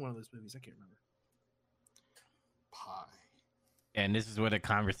 It's in one of those movies. I can't remember. Pi. And this is what a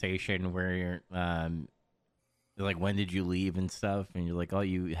conversation where you're like, when did you leave and stuff? And you're like, oh,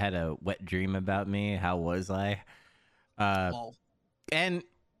 you had a wet dream about me. How was I? And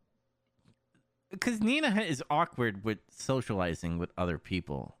because Nina is awkward with socializing with other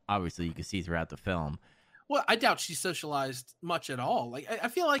people. Obviously, you can see throughout the film. Well, I doubt she's socialized much at all. Like, I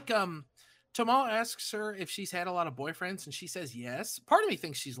feel like Tomal asks her if she's had a lot of boyfriends, and she says yes. Part of me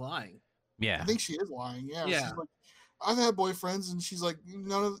thinks she's lying. Yeah. I think she is lying. Yeah. Yeah. She's like, I've had boyfriends, and she's like,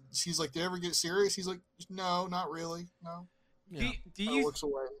 she's like, did they ever get serious? He's like, no, not really. No. Yeah. Do you looks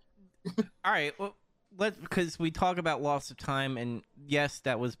away. All right, well, because we talk about loss of time, and yes,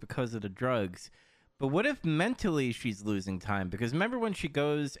 that was because of the drugs. But what if mentally she's losing time? Because remember when she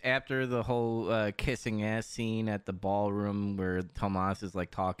goes after the whole kissing ass scene at the ballroom where Tomas is like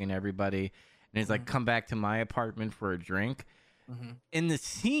talking to everybody, and he's like, "Come back to my apartment for a drink." Mm-hmm. In the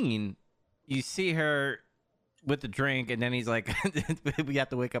scene, you see her with the drink, and then he's like, "We have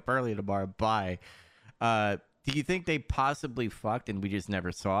to wake up early tomorrow. Bye." Do you think they possibly fucked and we just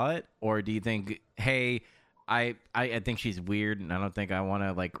never saw it? Or do you think, hey, I think she's weird and I don't think I want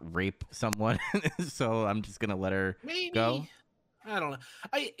to like rape someone, so I'm just gonna let her go? I don't know.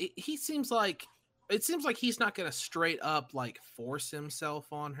 It seems like he's not gonna straight up like force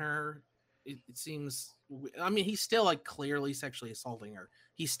himself on her. It seems. I mean, he's still like clearly sexually assaulting her.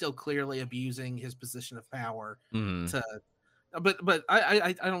 He's still clearly abusing his position of power to. But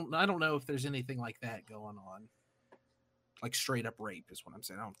I don't know if there's anything like that going on. Like straight up rape is what I'm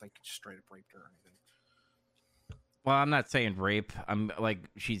saying. I don't think he just straight up raped her or anything. Well, I'm not saying rape. I'm like,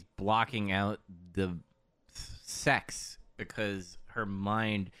 she's blocking out the sex because her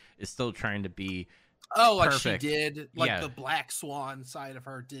mind is still trying to be like perfect. She did. Like Yeah. the black swan side of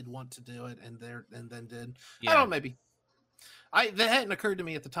her did want to do it and then did. Yeah. I don't know, maybe. That hadn't occurred to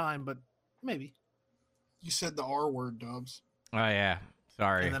me at the time, but maybe. You said the R word, Dubs. Oh yeah,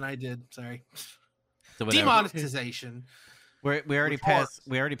 sorry. And then I did. Sorry. So whatever. Demonetization. We already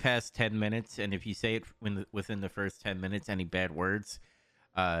passed 10 minutes, and if you say it within the first 10 minutes, any bad words,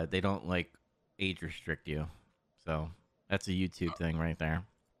 they don't like age restrict you. So that's a YouTube thing right there.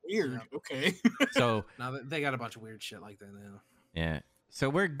 Weird. Okay. So now they got a bunch of weird shit like that now. yeah, so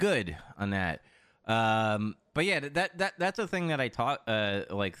we're good on that. But yeah, that's a thing that I thought. I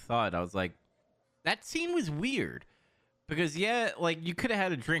was like, that scene was weird. Because, yeah, like, you could have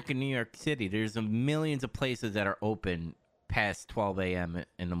had a drink in New York City. There's millions of places that are open past 12 a.m.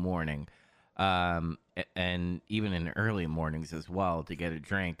 in the morning. And even in early mornings as well to get a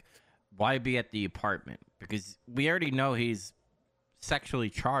drink. Why be at the apartment? Because we already know he's sexually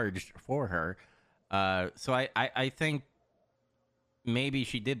charged for her. So I think maybe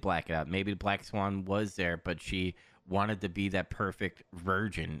she did black it out. Maybe the Black Swan was there, but she wanted to be that perfect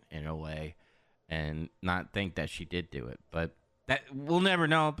virgin in a way. And not think that she did do it, but that we'll never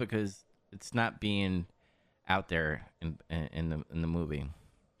know because it's not being out there in the movie.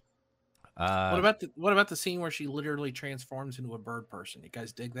 What about the scene where she literally transforms into a bird person? You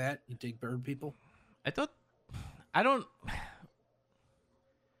guys dig that? You dig bird people? I don't.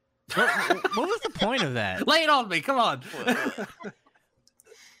 What was the point of that? Lay it on me, come on.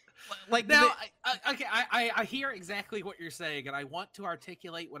 Like now, I hear exactly what you're saying, and I want to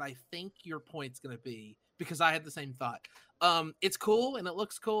articulate what I think your point's going to be because I had the same thought. It's cool and it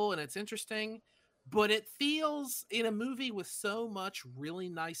looks cool and it's interesting, but it feels in a movie with so much really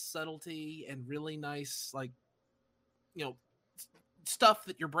nice subtlety and really nice, like, you know, stuff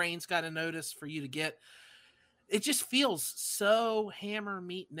that your brain's got to notice for you to get. It just feels so hammer,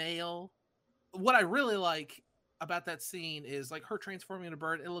 meat, nail. What I really like about that scene is like her transforming into a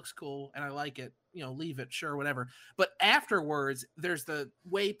bird. It looks cool and I like it. You know, leave it, sure, whatever. But afterwards, there's the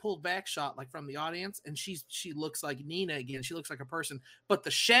way pulled back shot, like from the audience, and she looks like Nina again. She looks like a person, but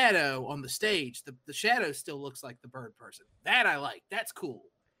the shadow on the stage, the shadow still looks like the bird person. That I like. That's cool.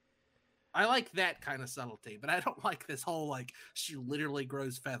 I like that kind of subtlety, but I don't like this whole like she literally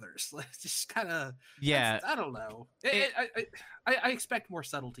grows feathers. It's just kind of I don't know. I expect more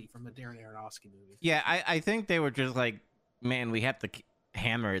subtlety from a Darren Aronofsky movie. Yeah, I think they were just like, man, we have to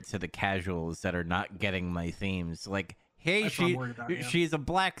hammer it to the casuals that are not getting my themes. Like, hey, she's a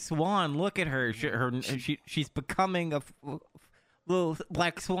black swan. Look at her. She's becoming a little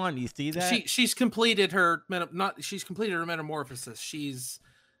black swan. You see that? She's completed her metamorphosis. She's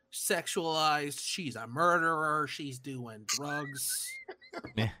sexualized. She's a murderer. She's doing drugs.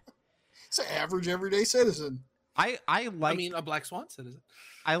 It's an average everyday citizen. I mean, a black swan citizen.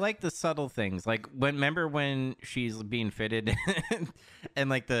 I like the subtle things. Like remember when she's being fitted and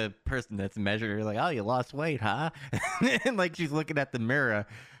like the person that's measured her like, oh, you lost weight, huh? And like she's looking at the mirror,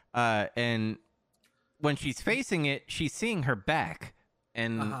 and when she's facing it, she's seeing her back,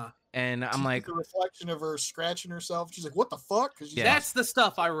 and and I'm like, the reflection of her scratching herself. She's like, what the fuck? That's the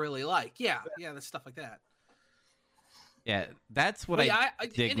stuff I really like. Yeah, the stuff like that. Yeah, that's what I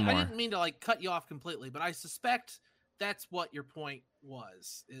dig more. I didn't mean to like cut you off completely, but I suspect that's what your point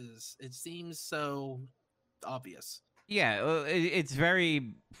was. Is it seems so obvious? Yeah, it's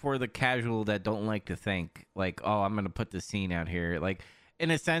very for the casual that don't like to think. Like, oh, I'm gonna put the scene out here. Like, in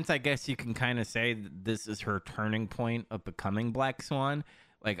a sense, I guess you can kind of say that this is her turning point of becoming Black Swan.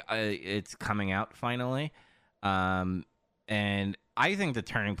 Like, it's coming out finally, and I think the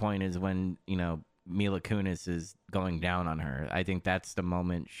turning point is when Mila Kunis is going down on her. I think that's the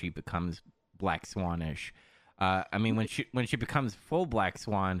moment she becomes Black Swanish. I mean, when she becomes full Black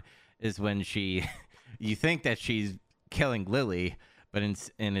Swan is when you think that she's killing Lily, but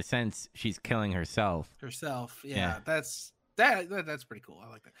in a sense she's killing herself. Yeah. That's pretty cool. I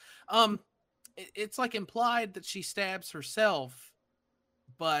like that. It's like implied that she stabs herself,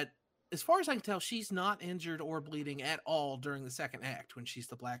 but as far as I can tell, she's not injured or bleeding at all during the second act when she's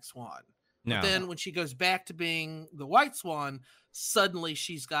the Black Swan. No. But then when she goes back to being the White Swan, suddenly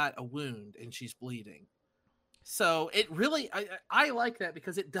she's got a wound and she's bleeding. So it really, I like that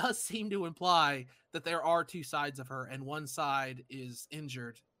because it does seem to imply that there are two sides of her and one side is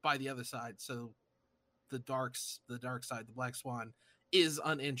injured by the other side. So the dark side, the Black Swan, is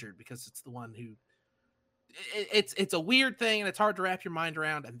uninjured because it's the one who, it's a weird thing and it's hard to wrap your mind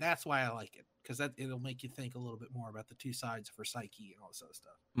around. And that's why I like it. Because it'll make you think a little bit more about the two sides of her psyche and all this other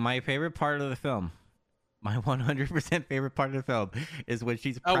stuff. My favorite part of the film, my 100% favorite part of the film, is when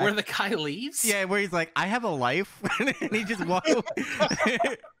she's where the guy leaves. Yeah, where he's like, "I have a life," and he just walks.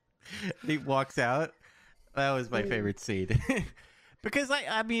 He walks out. That was my favorite scene because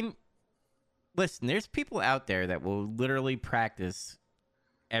I mean, listen, there's people out there that will literally practice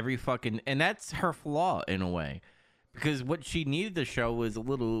every fucking, and that's her flaw in a way. Because what she needed to show was a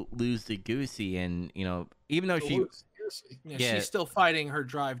little loosey-goosey, and, even though she's still fighting her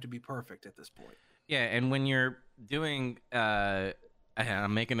drive to be perfect at this point. Yeah, and when you're doing, I'm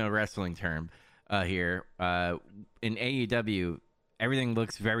making a wrestling term here, in AEW, everything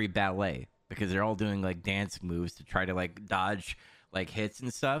looks very ballet, because they're all doing, like, dance moves to try to, like, dodge, like, hits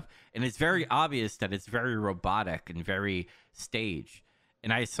and stuff, and it's very obvious that it's very robotic and very staged.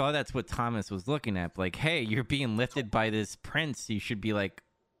 And I saw that's what Thomas was looking at. Like, hey, you're being lifted by this prince. You should be like,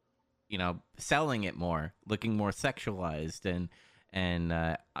 selling it more, looking more sexualized. And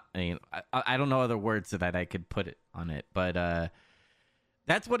I don't know other words that I could put it on it. But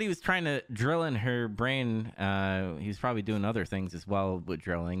that's what he was trying to drill in her brain. He was probably doing other things as well with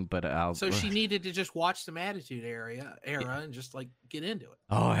drilling. But so she needed to just watch some Attitude Era and just like get into it.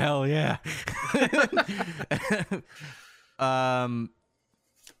 Oh, hell yeah.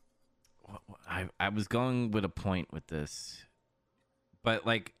 I was going with a point with this, but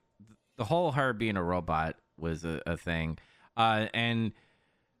like the whole her being a robot was a thing, and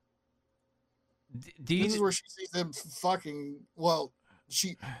this is where she sees them fucking. Well,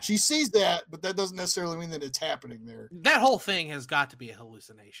 she sees that, but that doesn't necessarily mean that it's happening there. That whole thing has got to be a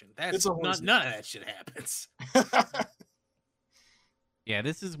hallucination. None of that shit happens. Yeah,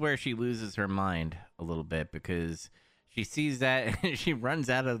 this is where she loses her mind a little bit because she sees that and she runs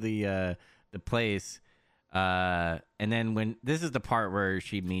out of the place, And then when this is the part where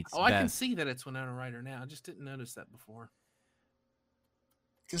she meets Oh, I can Beth. see that it's Winona Ryder now. I just didn't notice that before.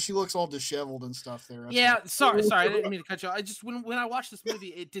 Because she looks all disheveled and stuff there. That's Yeah, why. sorry, I didn't mean to cut you off. I just when I watched this movie,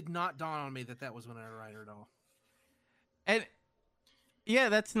 it did not dawn on me that was Winona Ryder at all. And yeah,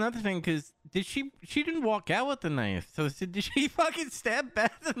 that's another thing, because she didn't walk out with the knife. So did she fucking stab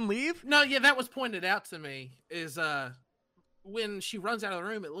Beth and leave? No, yeah, that was pointed out to me. Is when she runs out of the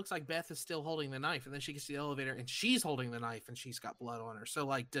room, it looks like Beth is still holding the knife, and then she gets to the elevator and she's holding the knife and she's got blood on her. So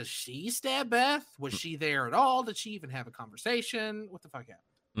like, does she stab Beth? Was she there at all? Did she even have a conversation? What the fuck happened?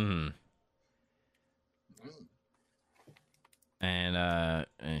 Mm-hmm. And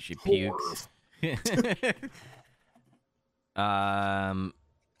she pukes.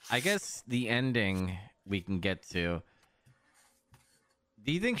 I guess the ending we can get to.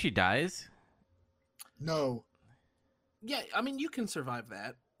 Do you think she dies? No. Yeah, I mean, you can survive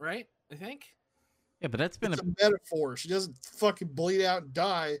that, right? I think. Yeah, but that's been It's a metaphor. She doesn't fucking bleed out and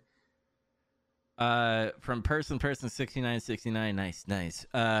die. From person 6969. Nice.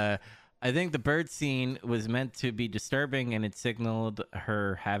 I think the bird scene was meant to be disturbing, and it signaled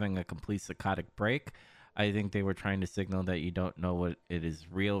her having a complete psychotic break. I think they were trying to signal that you don't know what it is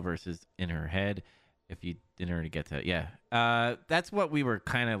real versus in her head. If you didn't already get to it, yeah. That's what we were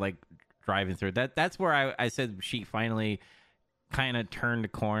kind of like driving through. That's where I said she finally kind of turned the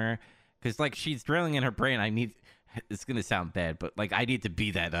corner, because like she's drilling in her brain. It's gonna sound bad, but like I need to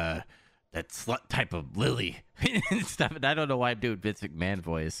be that slut type of Lily and stuff. And I don't know why I'm doing Vince McMahon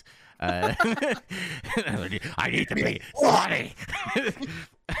voice. I need to be slutty.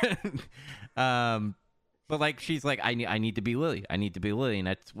 But like she's like, I need to be Lily. I need to be Lily, and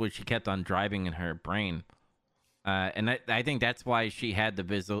that's what she kept on driving in her brain. And I think that's why she had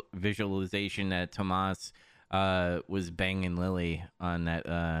the visualization that Tomas was banging Lily on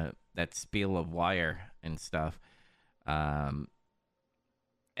that spiel of wire and stuff. And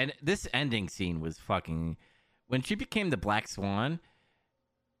this ending scene was fucking... When she became the Black Swan,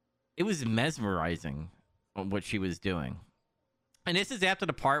 it was mesmerizing on what she was doing. And this is after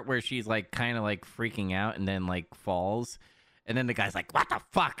the part where she's like kind of like freaking out and then like falls. And then the guy's like, what the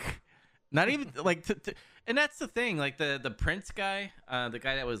fuck? Not even like... And that's the thing, like the prince guy, the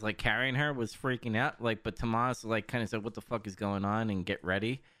guy that was like carrying her was freaking out. Like, but Tomas like kind of said, what the fuck is going on? And get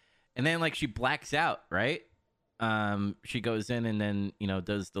ready. And then like she blacks out, right? She goes in and then,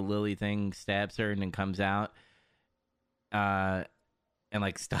 does the Lily thing, stabs her, and then comes out. And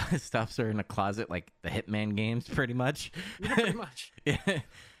like stuffs her in a closet, like the Hitman games, pretty much. Yeah, pretty much. Yeah.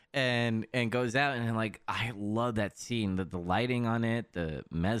 And goes out, and like I love that scene, the lighting on it, the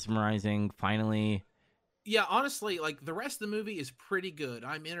mesmerizing. Finally, yeah. Honestly, like the rest of the movie is pretty good.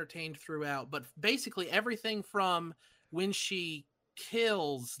 I'm entertained throughout, but basically everything from when she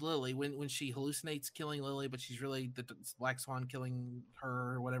kills Lily, when she hallucinates killing Lily, but she's really the Black Swan killing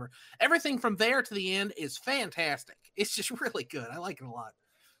her or whatever. Everything from there to the end is fantastic. It's just really good. I like it a lot.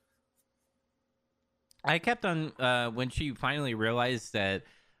 I kept on when she finally realized that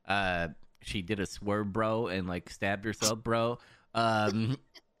she did a swerve, bro, and like stabbed herself, bro.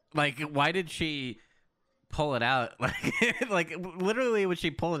 Like, why did she pull it out? Like literally when she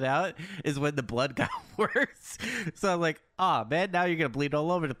pulled it out is when the blood got worse. So I'm like, man, now you're gonna bleed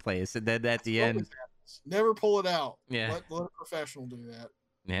all over the place. And then at the end, never pull it out. Yeah, let a professional do that.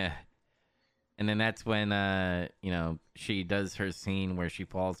 Yeah. And then that's when she does her scene where she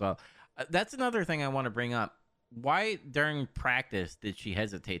falls off. That's another thing I want to bring up. Why during practice did she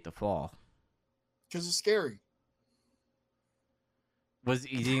hesitate to fall? Because it's scary. Was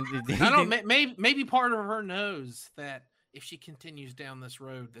he, I don't know. Maybe part of her knows that if she continues down this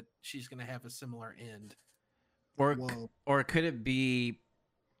road, that she's going to have a similar end. Or could it be,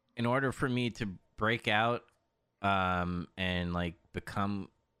 in order for me to break out, and like become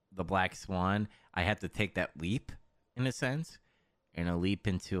the Black Swan, I have to take that leap, in a sense, and a leap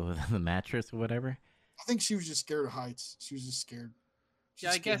into the mattress or whatever. I think she was just scared of heights. She was just scared.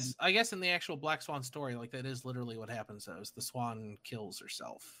 Yeah, I guess in the actual Black Swan story, like that is literally what happens. Though, is the swan kills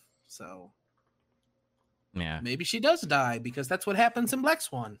herself. So yeah, maybe she does die because that's what happens in Black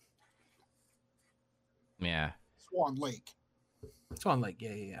Swan. Yeah, Swan Lake. Swan Lake.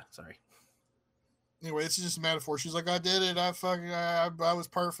 Yeah. Sorry. Anyway, it's just a metaphor. She's like, I did it. I was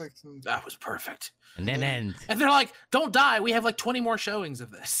perfect. And that was perfect. And then And they're like, don't die. We have like 20 more showings of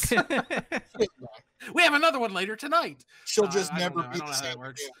this. We have another one later tonight. She'll just never be the same.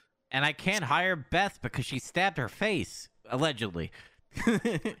 And I can't hire Beth because she stabbed her face, allegedly.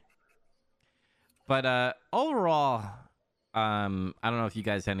 But overall, I don't know if you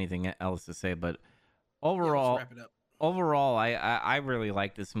guys have anything else to say, but overall, let's wrap it up. Overall, I really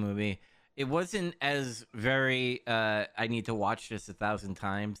like this movie. it wasn't as very I need to watch this 1,000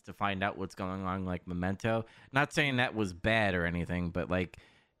 times to find out what's going on, like Memento. Not saying that was bad or anything, but like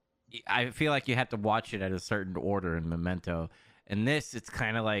I feel like you have to watch it at a certain order in Memento. And this, it's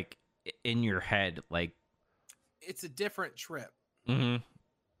kind of like in your head, like It's a different trip. mm-hmm.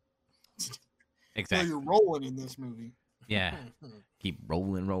 So Exactly. you're rolling in this movie. Yeah. Keep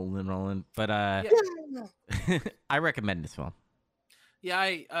rolling. But Yeah. I recommend this film. Yeah,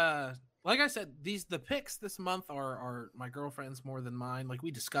 I like I said, the picks this month are my girlfriend's more than mine. Like,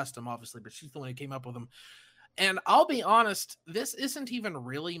 we discussed them obviously, but she's the one who came up with them. And I'll be honest, this isn't even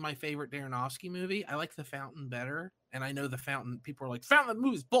really my favorite Aronofsky movie. I like The Fountain better, and I know The Fountain, people are like, Fountain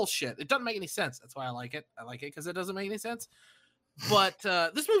movie's bullshit. It doesn't make any sense. That's why I like it. I like it because it doesn't make any sense. But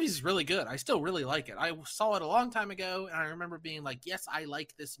this movie is really good. I still really like it. I saw it a long time ago, and I remember being like, yes, I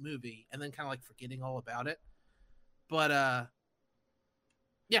like this movie, and then kind of like forgetting all about it. But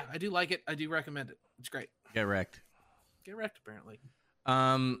yeah, I do like it. I do recommend it. It's great. Get wrecked. Get wrecked, apparently.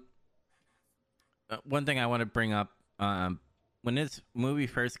 One thing I want to bring up, when this movie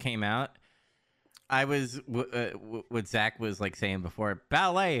first came out, I was what Zach was like saying before,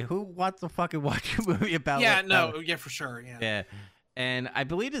 ballet. Who wants to fucking watch a movie about? Yeah, no, yeah, for sure. Yeah. Yeah, and I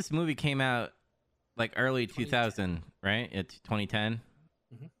believe this movie came out like early 2000, right? It's 2010.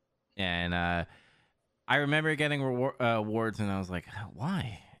 Mhm. And I remember getting awards, and I was like,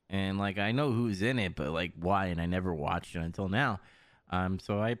 why? And like, I know who's in it, but like, why? And I never watched it until now.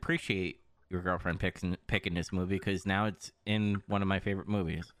 So I appreciate your girlfriend picking this movie because now it's in one of my favorite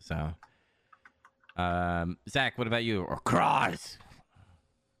movies. So, Zach, what about you? Or Cross?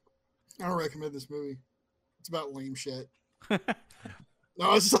 I don't recommend this movie. It's about lame shit. No,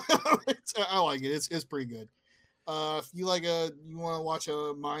 I like it. It's pretty good. If you you want to watch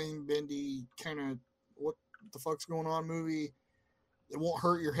a mind bendy kind of what the fuck's going on movie, it won't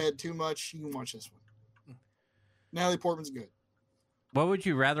hurt your head too much. You can watch this one. Natalie Portman's good. What would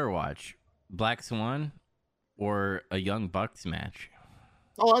you rather watch, Black Swan or a Young Bucks match?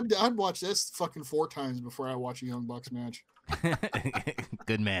 Oh, I'd watch this fucking 4 times before I watch a Young Bucks match.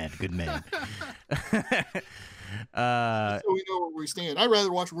 Good man. So we know where we stand. I'd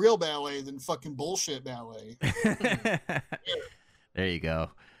rather watch real ballet than fucking bullshit ballet. There you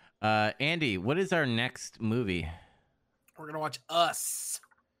go. Andy, what is our next movie? We're gonna watch Us.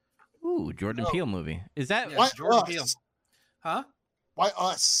 Ooh, Jordan Peele movie. Is that Yeah, Why Jordan us? Peele. Huh? Why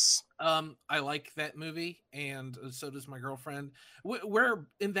us? I like that movie, and so does my girlfriend. We're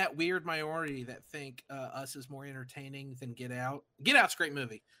in that weird minority that think Us is more entertaining than Get Out. Get Out's a great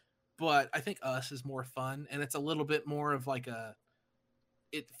movie, but I think Us is more fun, and it's a little bit more of like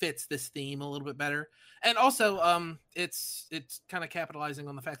it fits this theme a little bit better. And also, it's kind of capitalizing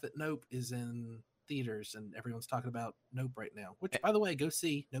on the fact that Nope is in theaters, and everyone's talking about Nope right now. Which, by the way, go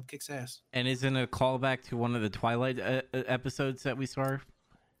see. Nope kicks ass. And isn't it a callback to one of the Twilight episodes that we saw?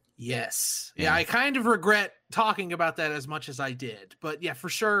 Yes. Yeah. Yeah, I kind of regret talking about that as much as I did. But yeah, for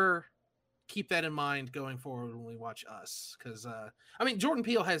sure, keep that in mind going forward when we watch Us. Because, I mean, Jordan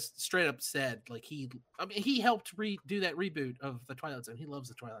Peele has straight up said, like, he helped do that reboot of The Twilight Zone. He loves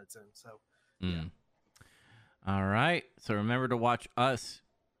The Twilight Zone. So, yeah. All right. So remember to watch Us.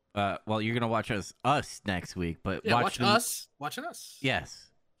 Well, you're going to watch Us next week. But Yeah, watching Us. Yes.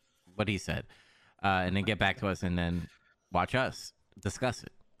 What he said. And then get back to us and then watch Us. Discuss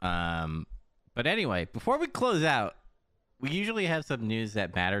it. But anyway, before we close out, we usually have some news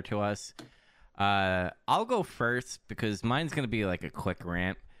that matter to us. I'll go first because mine's going to be like a quick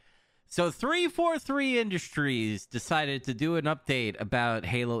rant. So 343 Industries decided to do an update about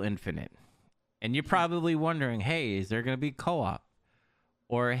Halo Infinite. And you're probably wondering, hey, is there going to be co-op?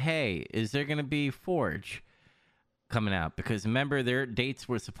 Or, hey, is there going to be Forge coming out? Because remember, their dates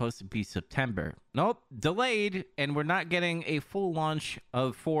were supposed to be September. Nope, delayed, and we're not getting a full launch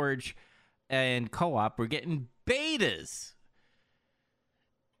of Forge and co-op. We're getting betas.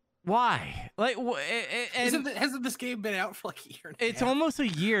 Why? Like, Hasn't this game been out for like a year and a it's half? almost a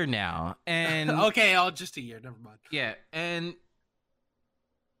year now, and Okay, just a year. Never mind. yeah, and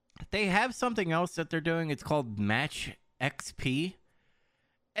they have something else that they're doing. It's called Match XP.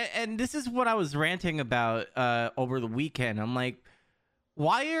 And this is what I was ranting about over the weekend. I'm like,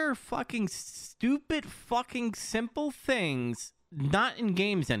 why are fucking stupid fucking simple things not in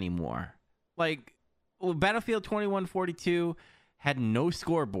games anymore? Like, Battlefield 2142 had no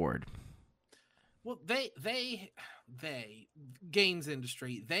scoreboard. Well, they games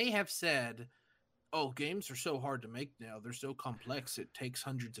industry, they have said, oh, games are so hard to make now. They're so complex. It takes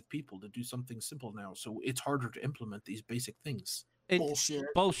hundreds of people to do something simple now. So it's harder to implement these basic things.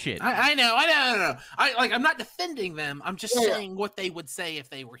 Bullshit. I know. I'm not defending them. I'm just saying what they would say if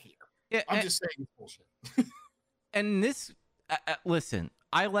they were here. Yeah, I'm just saying it's bullshit. and this, listen,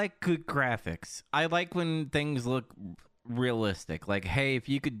 I like good graphics. I like when things look realistic. Like, hey, if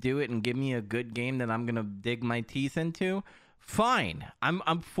you could do it and give me a good game that I'm gonna dig my teeth into, fine.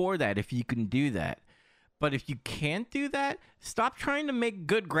 I'm for that if you can do that. But if you can't do that, stop trying to make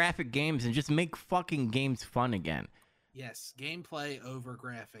good graphic games and just make fucking games fun again. Yes, gameplay over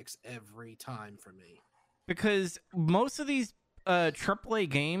graphics every time for me. Because most of these AAA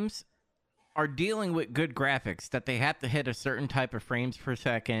games are dealing with good graphics that they have to hit a certain type of frames per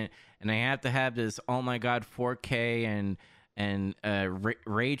second, and they have to have this, oh my god, 4K and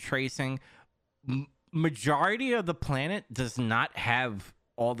ray tracing. Majority of the planet does not have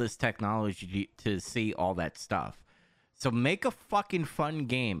all this technology to see all that stuff. So make a fucking fun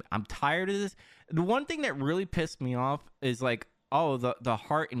game. I'm tired of this. The one thing that really pissed me off is like, oh, the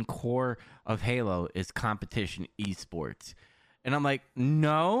heart and core of Halo is competition esports. And I'm like,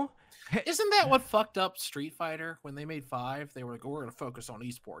 no. Isn't that what fucked up Street Fighter when they made 5? They were like, we're going to focus on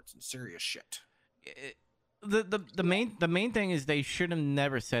esports and serious shit. The main thing is they should have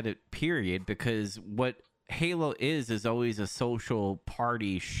never said it, period, because what Halo is always a social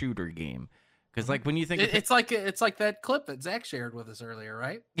party shooter game. Because like when you think it's like that clip that Zach shared with us earlier,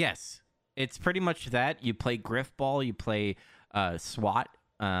 right? Yes, it's pretty much that. You play Griffball, you play SWAT,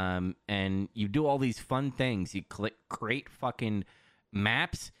 and you do all these fun things. You create fucking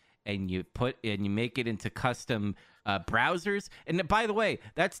maps, and you make it into custom browsers. And by the way,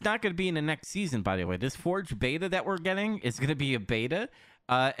 that's not going to be in the next season. By the way, this Forge beta that we're getting is going to be a beta,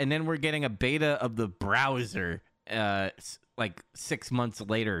 and then we're getting a beta of the browser like 6 months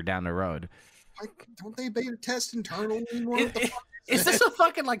later down the road. Like, don't they beta test internally anymore? Is this a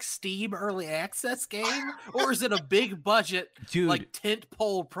fucking like Steam early access game, or is it a big budget, dude, like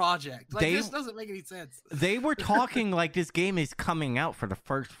tentpole project? Like, this doesn't make any sense. They were talking like this game is coming out for the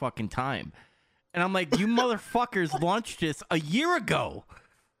first fucking time, and I'm like, you motherfuckers launched this a year ago.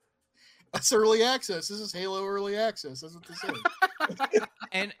 That's early access. This is Halo early access. That's what this is.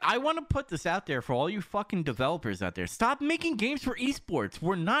 And I want to put this out there for all you fucking developers out there. Stop making games for esports.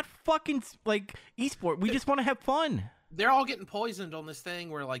 We're not fucking like esport. We just want to have fun. They're all getting poisoned on this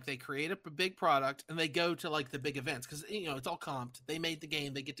thing where like they create a big product and they go to like the big events because it's all comped. They made the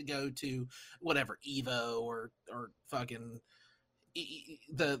game. They get to go to whatever Evo or fucking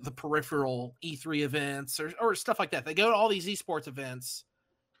the peripheral E3 events or stuff like that. They go to all these esports events.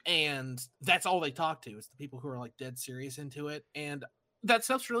 And that's all they talk to is the people who are like dead serious into it. And that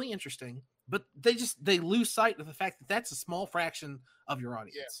stuff's really interesting, but they lose sight of the fact that that's a small fraction of your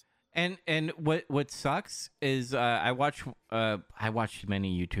audience. Yeah. And what sucks is I watched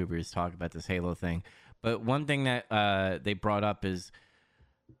many YouTubers talk about this Halo thing, but one thing that they brought up is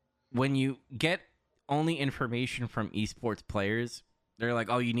when you get only information from esports players, they're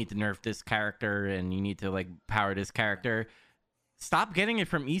like, oh, you need to nerf this character and you need to like power this character. Stop getting it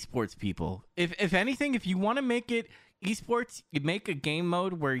from esports people. If anything, if you want to make it esports, you make a game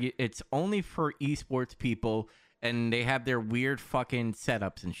mode where it's only for esports people and they have their weird fucking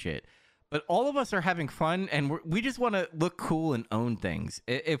setups and shit. But all of us are having fun and we just want to look cool and own things.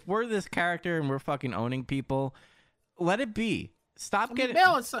 If we're this character and we're fucking owning people, let it be. Stop getting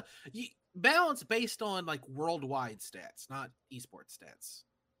balance based on like worldwide stats, not esports stats.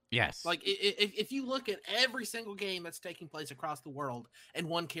 Yes. Like if you look at every single game that's taking place across the world and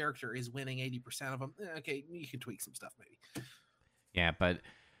one character is winning 80% of them, okay, you can tweak some stuff maybe. Yeah, but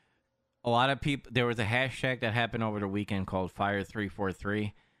a lot of people, there was a hashtag that happened over the weekend called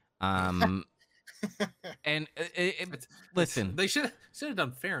Fire343. And listen, they should have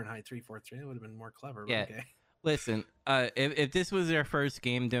done Fahrenheit 343. That would have been more clever. Yeah. Okay. Listen, if this was their first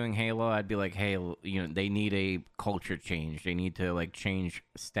game doing Halo, I'd be like, hey, they need a culture change. They need to like change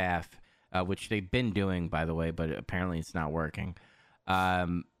staff, which they've been doing, by the way, but apparently it's not working.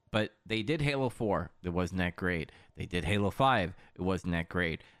 But they did Halo 4. It wasn't that great. They did Halo 5. It wasn't that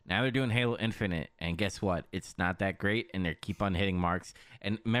great. Now they're doing Halo Infinite, and guess what? It's not that great, and they keep on hitting marks.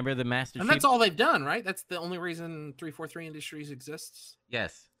 And remember the Master Chief? And that's all they've done, right? That's the only reason 343 Industries exists?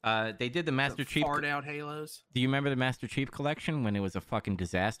 Yes. They did the Master Chief. Fart out Halos. Do you remember the Master Chief Collection when it was a fucking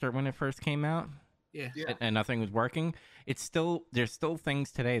disaster when it first came out? Yeah. And nothing was working? There's still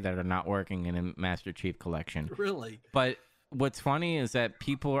things today that are not working in a Master Chief Collection. Really? But what's funny is that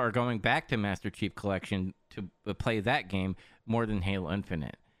people are going back to Master Chief Collection to play that game more than Halo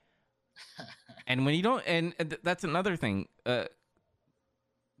Infinite. And when you don't, and that's another thing.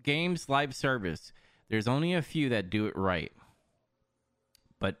 Games live service. There's only a few that do it right.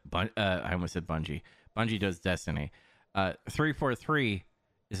 But I almost said Bungie. Bungie does Destiny. 343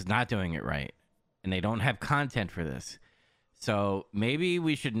 is not doing it right, and they don't have content for this. So maybe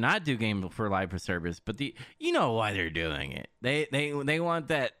we should not do game for live for service, but you know why they're doing it. They want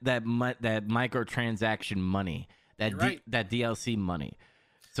that microtransaction money, You're right. that DLC money.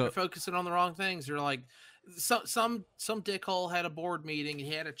 So They're focusing on the wrong things. They're like, some dickhole had a board meeting. He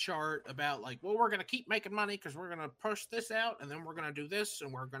had a chart about like, well, we're gonna keep making money because we're gonna push this out, and then we're gonna do this,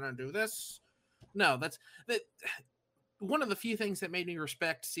 and we're gonna do this. No, that's that. One of the few things that made me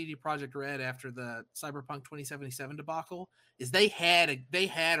respect CD Projekt Red after the Cyberpunk 2077 debacle is they had a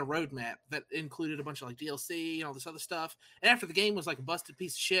roadmap that included a bunch of like DLC and all this other stuff. And after the game was like a busted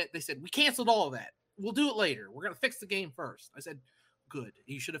piece of shit, they said, we canceled all of that. We'll do it later. We're going to fix the game first. I said, good.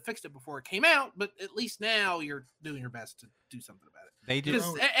 You should have fixed it before it came out, but at least now you're doing your best to do something about it. they do.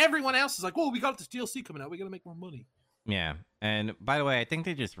 Because everyone else is like, well, we got this DLC coming out. We got to make more money. Yeah, and by the way, I think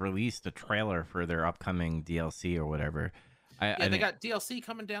they just released a trailer for their upcoming DLC or whatever. They got DLC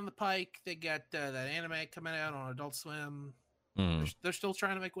coming down the pike. They got that anime coming out on Adult Swim. They're still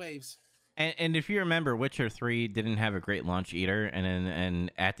trying to make waves. And if you remember, Witcher 3 didn't have a great launch either,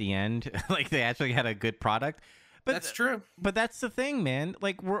 and at the end, like they actually had a good product. But That's true. But that's the thing, man.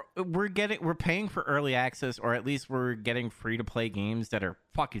 Like we're paying for early access, or at least we're getting free to play games that are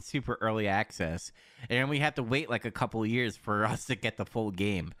fucking super early access, and we have to wait like a couple of years for us to get the full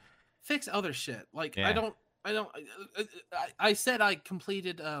game. Fix other shit. Like Yeah. I said I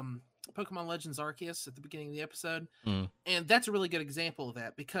completed Pokemon Legends Arceus at the beginning of the episode, and that's a really good example of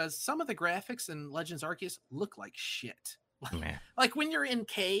that because some of the graphics in Legends Arceus look like shit. Man. Like when you're in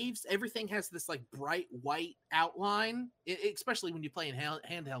caves, everything has this like bright white outline, especially when you play in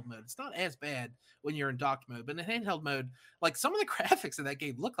handheld mode. It's not as bad when you're in docked mode, but in handheld mode, like some of the graphics in that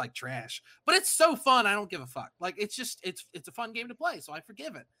game look like trash, but it's so fun. I don't give a fuck. Like it's a fun game to play, so I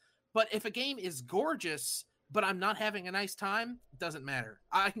forgive it. But if a game is gorgeous, but I'm not having a nice time, it doesn't matter.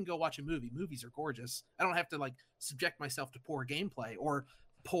 I can go watch a movie. Movies are gorgeous. I don't have to like subject myself to poor gameplay or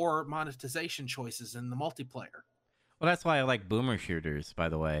poor monetization choices in the multiplayer. Well, that's why I like boomer shooters, by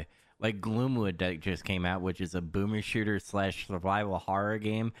the way. Like Gloomwood that just came out, which is a boomer shooter / survival horror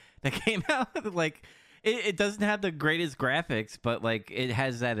game that came out. Like, it doesn't have the greatest graphics, but like it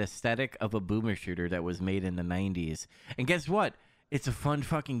has that aesthetic of a boomer shooter that was made in the 90s. And guess what? It's a fun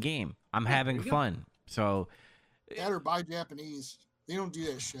fucking game. I'm having fun. So, That or buy Japanese. They don't do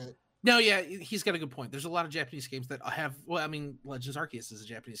that shit. No, yeah, he's got a good point. There's a lot of Japanese games that have, well, I mean, Legends Arceus is a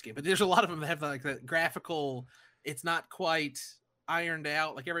Japanese game, but there's a lot of them that have like that graphical. It's not quite ironed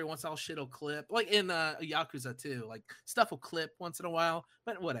out. Like every once in a while, shit will clip. Like in Yakuza too, like stuff will clip once in a while.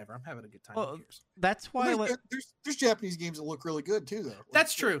 But whatever, I'm having a good time. well, that's why. There's Japanese games that look really good too, though. Like,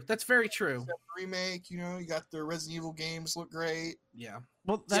 That's true. That's very true. Remake, you got the Resident Evil games look great. Yeah.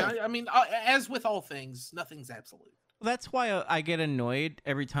 Well, Yeah, I mean, as with all things, nothing's absolute. that's why I get annoyed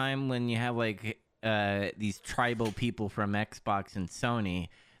every time when you have like these tribal people from Xbox and Sony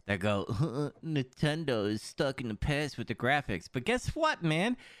that go, Nintendo is stuck in the past with the graphics. But guess what,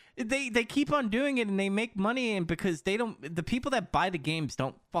 man? They keep on doing it and they make money, and because the people that buy the games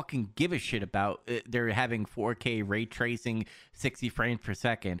don't fucking give a shit about they're having 4K ray tracing 60 frames per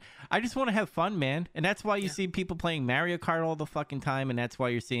second. I just want to have fun, man. And that's why you see people playing Mario Kart all the fucking time, and that's why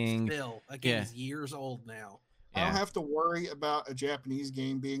you're seeing Still, a game is years old now. I don't have to worry about a Japanese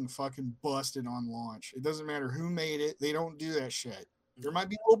game being fucking busted on launch. It doesn't matter who made it. They don't do that shit. There might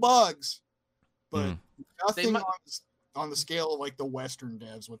be little bugs, but nothing on the scale of like the Western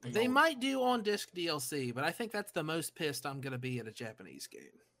devs. What they might do on disc DLC, but I think that's the most pissed I'm going to be at a Japanese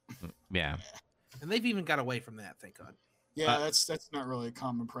game. Yeah. And they've even got away from that, thank God. Yeah, that's not really a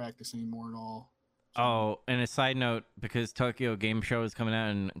common practice anymore at all. So. Oh, and a side note, because Tokyo Game Show is coming out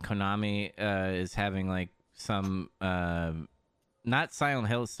and Konami is having like some not Silent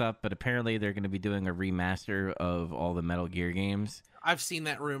Hill stuff, but apparently they're going to be doing a remaster of all the Metal Gear games. I've seen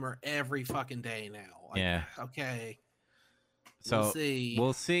that rumor every fucking day now. Like, yeah. Okay. So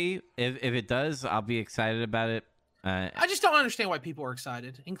we'll see if it does. I'll be excited about it. I just don't understand why people are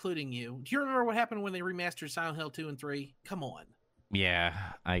excited, including you. Do you remember what happened when they remastered Silent Hill 2 and 3? Come on. Yeah,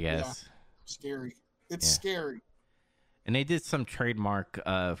 I guess. Yeah. Scary. It's scary. And they did some trademark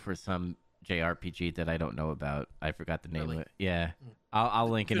for some JRPG that I don't know about. I forgot the name of it. Yeah. I'll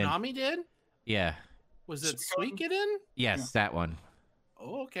link it in. Konami did? Yeah. Was it Suikoden? Yes, that one.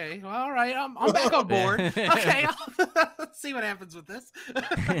 Oh, okay. Well, all right. I'm back on board. Okay. Let's see what happens with this.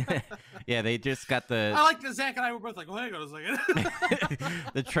 Yeah, they just got the... I like that Zach and I were both like, well, hang on a second.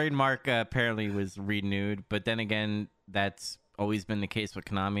 The trademark apparently was renewed, but then again, that's always been the case with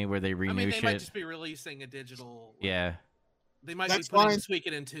Konami where they renew shit. They might just be releasing a digital... Yeah. They might be putting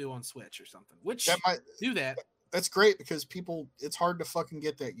Suikoden 2 on Switch or something, which do that. That's great because it's hard to fucking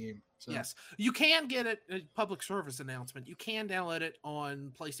get that game. So, Yes, you can get it. A public service announcement. You can download it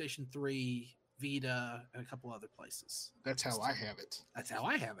on PlayStation 3, Vita, and a couple other places. that's how I have it. That's how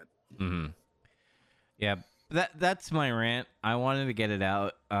I have it. Mm-hmm. Yeah, that's my rant. I wanted to get it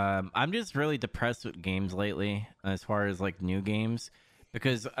out. I'm just really depressed with games lately, as far as like new games,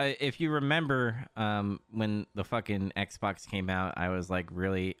 because if you remember, when the fucking Xbox came out, I was like,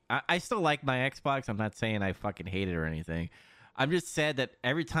 really, I still like my Xbox. I'm not saying I fucking hate it or anything. I'm just sad that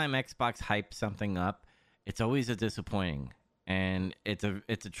every time Xbox hypes something up, it's always a disappointing, and it's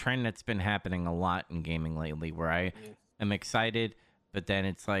a trend that's been happening a lot in gaming lately, where I am excited, but then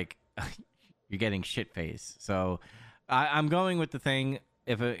it's like. You're getting shit face. So I'm going with the thing.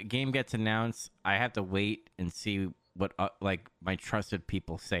 If a game gets announced, I have to wait and see what like my trusted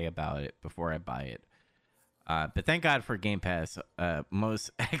people say about it before I buy it. But thank God for Game Pass.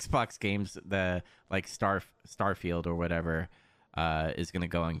 Most Xbox games, the like Starfield or whatever, is going to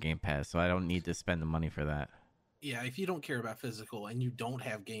go on Game Pass. So I don't need to spend the money for that. Yeah, if you don't care about physical and you don't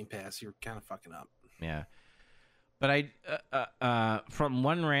have Game Pass, you're kind of fucking up. Yeah. But from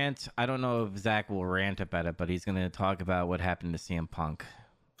one rant, I don't know if Zach will rant about it, but he's going to talk about what happened to CM Punk.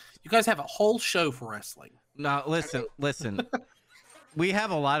 You guys have a whole show for wrestling. No, listen. We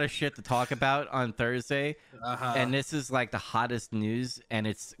have a lot of shit to talk about on Thursday, and this is like the hottest news, and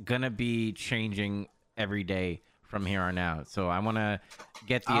it's going to be changing every day from here on out. So I want to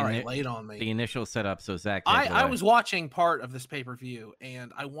get lay it on me. The initial setup. So Zach, I was watching part of this pay-per-view,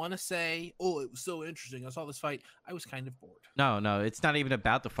 and I want to say, it was so interesting. I saw this fight. I was kind of bored. No, it's not even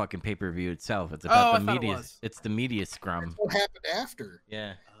about the fucking pay-per-view itself. It's about the media. It's the media scrum. That's what happened after.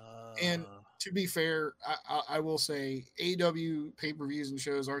 Yeah. And to be fair, I will say AEW pay-per-views and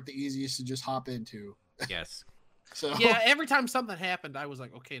shows aren't the easiest to just hop into. Yes. So yeah, every time something happened, I was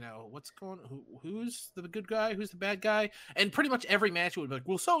like, okay, now what's going on? Who's the good guy? Who's the bad guy? And pretty much every match would be like,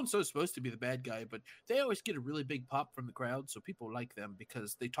 well, so-and-so is supposed to be the bad guy, but they always get a really big pop from the crowd, so people like them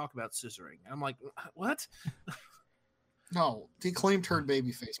because they talk about scissoring. And I'm like, what? No, the Acclaim turned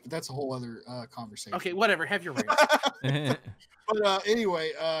babyface, but that's a whole other conversation. Okay, whatever. Have your rant. But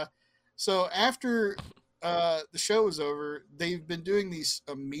anyway, so after the show was over, they've been doing these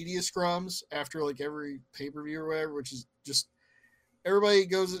media scrums after like every pay-per-view or whatever, which is just everybody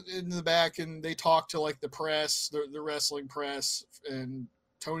goes in the back and they talk to like the press, the wrestling press, and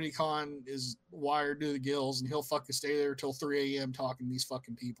Tony Khan is wired to the gills and he'll fucking stay there till 3 a.m. talking to these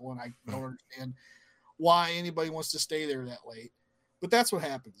fucking people, and I don't understand why anybody wants to stay there that late. But that's what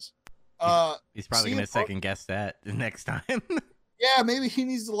happens. He's probably going to second guess that the next time. Yeah, maybe he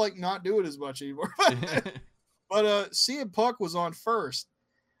needs to like not do it as much anymore. But CM Punk was on first,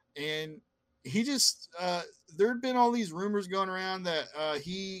 and he just there had been all these rumors going around that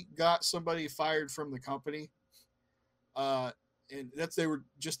he got somebody fired from the company, and they were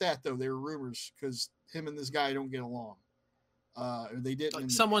just that though, they were rumors because him and this guy don't get along. Or they didn't.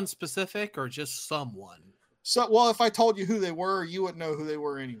 Like someone specific or just someone? So, well, if I told you who they were, you wouldn't know who they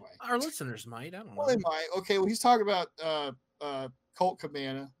were anyway. Our listeners might. I don't know. Well, they might. Okay, well, he's talking about Colt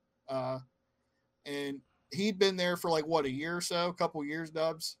Cabana, and he'd been there for like what, a year or so, a couple years,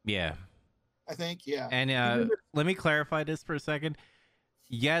 Dubs. Yeah, I think. Yeah. And let me clarify this for a second.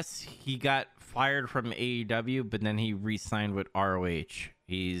 Yes, he got fired from AEW, but then he re-signed with ROH.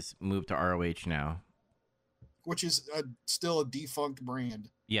 He's moved to ROH now, which is still a defunct brand.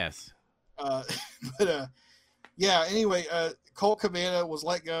 Yes. But yeah. Anyway, Colt Cabana was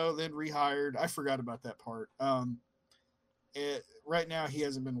let go, then rehired. I forgot about that part. Right now he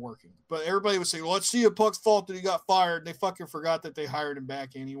hasn't been working, but everybody would say, well, let's see a Punk's fault that he got fired. They fucking forgot that they hired him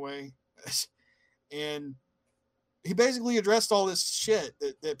back anyway. And he basically addressed all this shit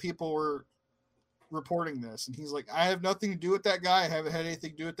that people were reporting this. And he's like, I have nothing to do with that guy. I haven't had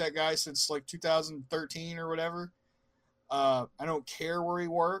anything to do with that guy since like 2013 or whatever. I don't care where he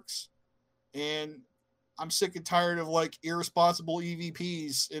works. And I'm sick and tired of like irresponsible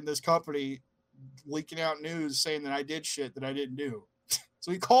EVPs in this company leaking out news saying that I did shit that I didn't do.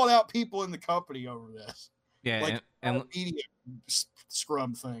 So he called out people in the company over this. Yeah, like and media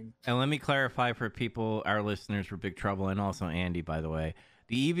scrum thing. And let me clarify for people, our listeners for Big Trouble, and also Andy, by the way.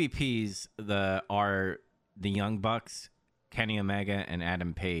 The EVPs are the Young Bucks, Kenny Omega, and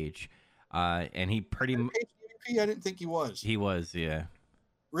Adam Page. And he pretty much... I didn't think he was. He was, yeah.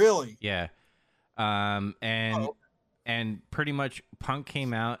 Really? Yeah. And pretty much Punk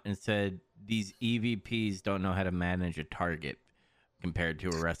came out and said these EVPs don't know how to manage a target compared to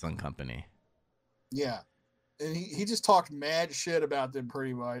a wrestling company. Yeah. And he just talked mad shit about them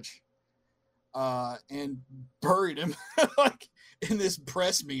pretty much. And buried him like in this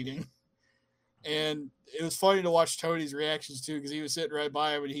press meeting. And it was funny to watch Tony's reactions too, because he was sitting right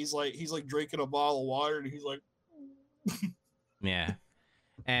by him, and he's like drinking a bottle of water, and he's like, Yeah,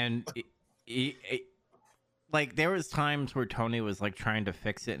 and like there was times where Tony was like trying to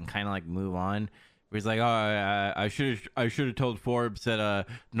fix it and kind of like move on. Where he's like, "Oh, I should have told Forbes that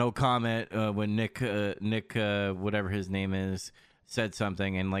no comment when Nick whatever his name is said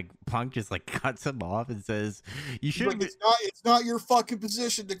something," and like Punk just like cuts him off and says, "You should." like, it's not your fucking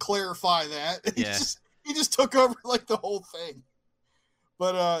position to clarify that. Yeah. he just took over like the whole thing.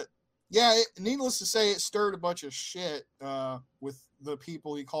 But yeah, needless to say, it stirred a bunch of shit with the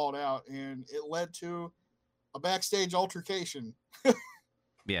people he called out, and it led to a backstage altercation.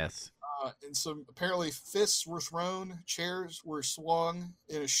 Yes. And some apparently fists were thrown, chairs were swung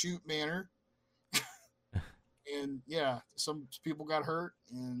in a shoot manner. And yeah, some people got hurt,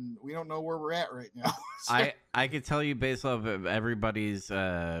 and we don't know where we're at right now. I could tell you based off of everybody's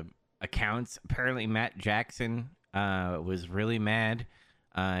accounts. Apparently, Matt Jackson was really mad,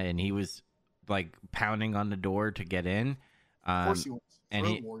 and he was like pounding on the door to get in. Of course he was.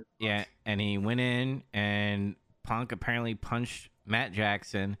 And he went in, and Punk apparently punched Matt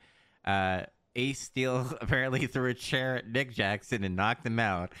Jackson. Ace Steel apparently threw a chair at Nick Jackson and knocked him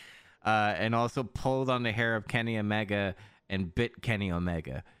out. And also pulled on the hair of Kenny Omega and bit Kenny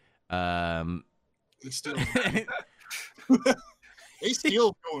Omega. Ace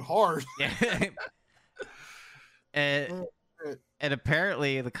Steel's going hard. and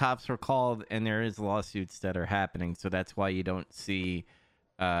apparently the cops were called, and there is lawsuits that are happening. So that's why you don't see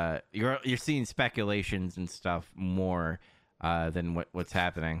you're seeing speculations and stuff more than what's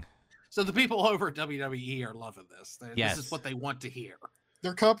happening. So the people over at WWE are loving this. Yes. This is what they want to hear.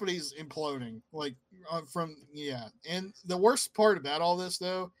 Their company's imploding, and the worst part about all this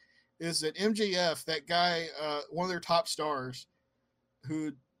though is that MJF, that guy, one of their top stars,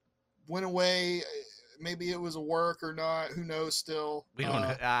 who went away, maybe it was a work or not, who knows still. We don't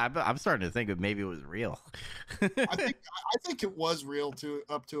know. I'm starting to think that maybe it was real. I think it was real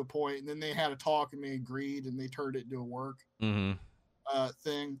up to a point, and then they had a talk and they agreed and they turned it into a work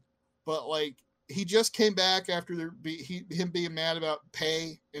thing. But like, he just came back after him being mad about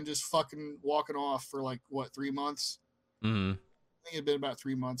pay and just fucking walking off for like 3 months. Mm-hmm. I think it had been about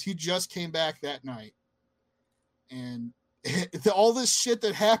 3 months. He just came back that night, and all this shit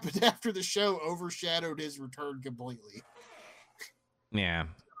that happened after the show overshadowed his return completely. Yeah,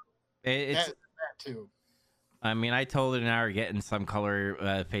 it's that too. I mean, I told it in our Getting Some Color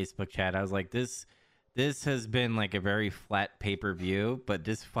Facebook chat. I was like, This has been like a very flat pay-per-view, but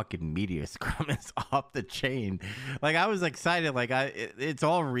this fucking media scrum is off the chain. Like, I was excited. Like, it's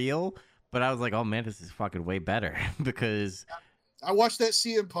all real, but I was like, oh man, this is fucking way better because I watched that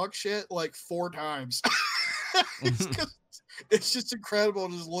CM Punk shit like 4 times. It's just incredible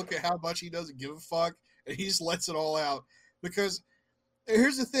to just look at how much he doesn't give a fuck, and he just lets it all out. Because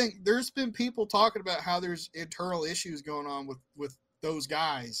here's the thing: there's been people talking about how there's internal issues going on with those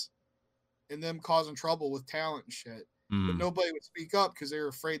guys, and them causing trouble with talent and shit. But nobody would speak up because they were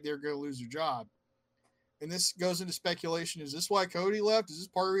afraid they were going to lose their job. And this goes into speculation. Is this why Cody left? Is this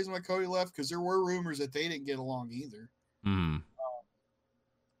part of the reason why Cody left? Because there were rumors that they didn't get along either. And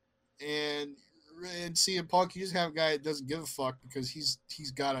CM Punk, you just have a guy that doesn't give a fuck because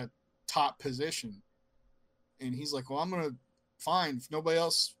he's got a top position. And he's like, well, I'm going to, fine. If nobody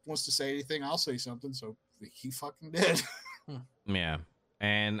else wants to say anything, I'll say something. So he fucking did. Yeah.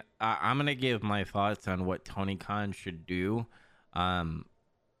 And I'm going to give my thoughts on what Tony Khan should do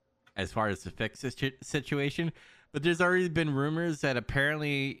as far as to fix this situation. But there's already been rumors that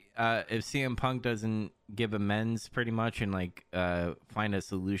apparently if CM Punk doesn't give amends pretty much and like find a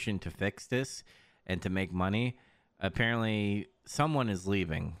solution to fix this and to make money, apparently someone is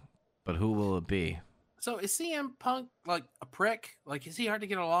leaving. But who will it be? So is CM Punk like a prick? Like, is he hard to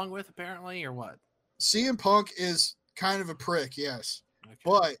get along with apparently, or what? CM Punk is kind of a prick, yes. Okay.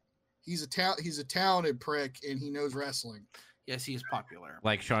 But he's a talented prick, and he knows wrestling. Yes, he is popular.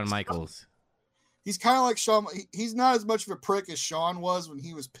 Like Shawn Michaels. He's kind of like Shawn. He's not as much of a prick as Shawn was when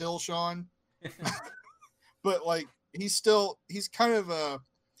he was Pill Shawn. But like, he's kind of a,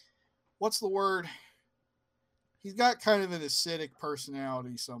 what's the word? He's got kind of an acidic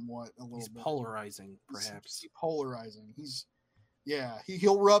personality, somewhat, a little bit. Polarizing, perhaps. He's polarizing.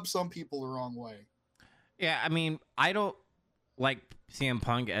 He'll rub some people the wrong way. Yeah, I mean, I don't like CM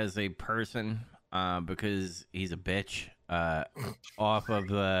Punk as a person because he's a bitch off of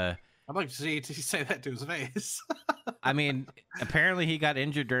the... I'd like to see you say that to his face. I mean, apparently he got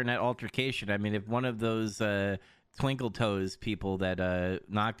injured during that altercation. I mean, if one of those Twinkle Toes people that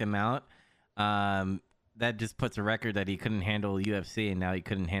knocked him out, that just puts a record that he couldn't handle UFC, and now he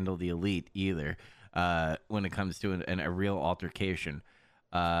couldn't handle the Elite either. When it comes to a real altercation,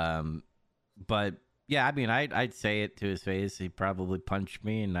 but yeah, I mean, I'd say it to his face. He'd probably punch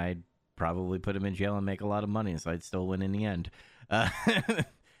me, and I'd probably put him in jail and make a lot of money, so I'd still win in the end. But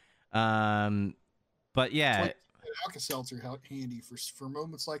yeah, Like Alka-Seltzer handy for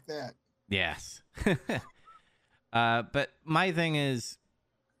moments like that. yes. But my thing is,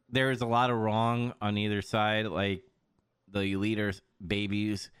 there is a lot of wrong on either side. Like the leaders,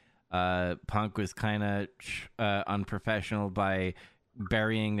 babies. Punk was kind of unprofessional by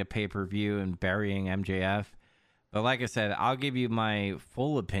burying the pay-per-view and burying MJF. But like I said, I'll give you my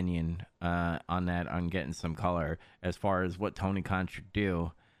full opinion on that, on getting some color as far as what Tony Khan should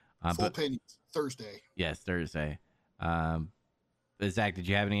do. Full opinions Thursday. Yes, Thursday. Zach, did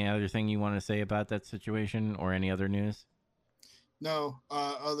you have any other thing you want to say about that situation or any other news? No,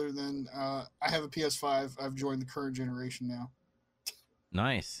 other than I have a PS5. I've joined the current generation now.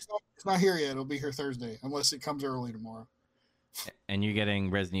 Nice. It's not here yet. It'll be here Thursday, unless it comes early tomorrow. And you're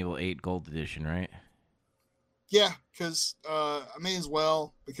getting Resident Evil 8 Gold Edition, right? Yeah, because I may as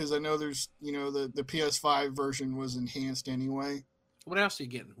well, because I know there's, the PS5 version was enhanced anyway. What else are you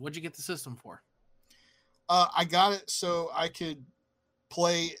getting? What'd you get the system for? I got it so I could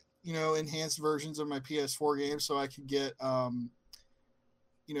play, enhanced versions of my PS4 games, so I could get, RE4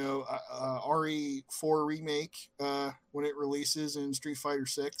 remake when it releases, in Street Fighter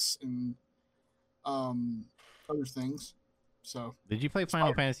 6 and other things. So did you play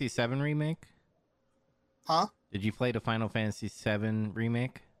Final Fantasy 7 remake? Huh? Did you play the Final Fantasy 7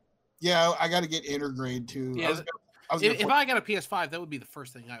 remake? Yeah, I got to get Intergrade too. Yeah, if I got a PS5, that would be the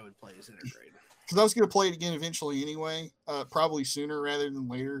first thing I would play is Intergrade. Because I was going to play it again eventually anyway, probably sooner rather than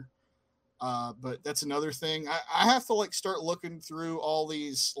later. But that's another thing. I have to start looking through all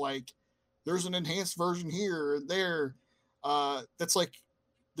these, there's an enhanced version here or there. That's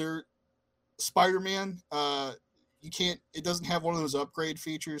they're Spider-Man. It doesn't have one of those upgrade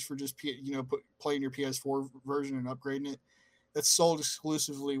features for just, playing your PS4 version and upgrading it. That's sold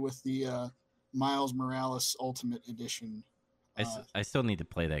exclusively with the Miles Morales Ultimate Edition. I still need to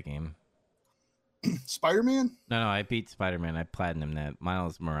play that game. Spider-Man? No, I beat Spider-Man. I platinumed that.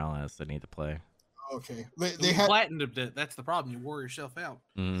 Miles Morales, I need to play. Okay. They had platinumed it. That's the problem. You wore yourself out.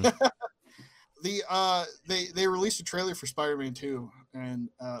 Mm. They released a trailer for Spider-Man 2, and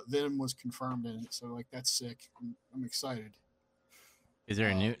Venom was confirmed in it. So that's sick. I'm excited. Is there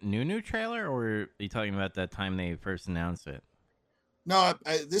a new trailer, or are you talking about that time they first announced it? No,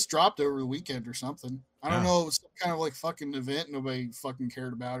 this dropped over the weekend or something. I don't know. It was some kind of fucking event nobody fucking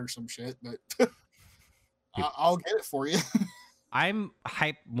cared about or some shit, but I'll get it for you. I'm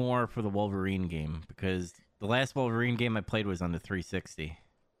hyped more for the Wolverine game because the last Wolverine game I played was on the 360.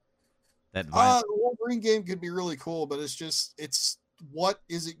 The Wolverine game could be really cool, but it's what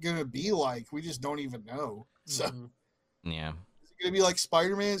is it gonna be like? We just don't even know. So yeah, is it gonna be like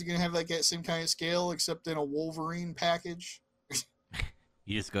Spider-Man? Is it gonna have that same kind of scale except in a Wolverine package?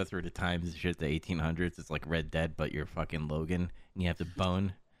 You just go through the times and shit, the 1800s. It's like Red Dead, but you're fucking Logan and you have to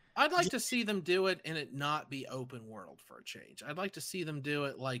bone. I'd like to see them do it and it not be open world for a change. I'd like to see them do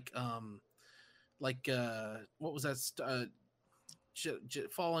it like what was that?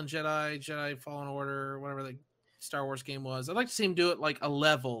 Fallen Jedi Fallen Order, whatever the Star Wars game was. I'd like to see them do it like a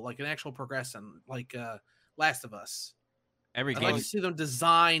level, like an actual progression, like Last of Us. I'd like to see them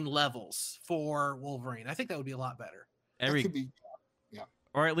design levels for Wolverine. I think that would be a lot better.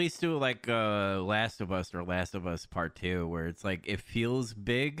 Or at least do like Last of Us or Last of Us Part 2, where it's like it feels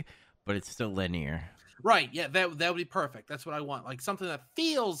big, but it's still linear. Right, yeah, that would be perfect. That's what I want. Like something that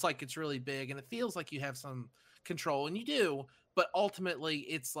feels like it's really big and it feels like you have some control, and you do, but ultimately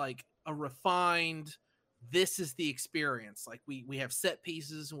it's like a refined, this is the experience. Like we have set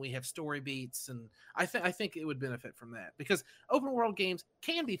pieces and we have story beats, and I think it would benefit from that, because open world games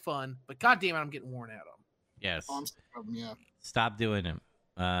can be fun, but goddamn it, I'm getting worn out of them. Yes. Yeah. Stop doing them.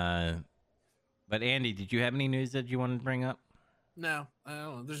 But Andy, did you have any news that you wanted to bring up? No, I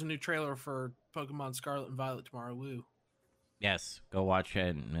don't know. There's a new trailer for Pokemon Scarlet and Violet tomorrow. Woo. Yes, go watch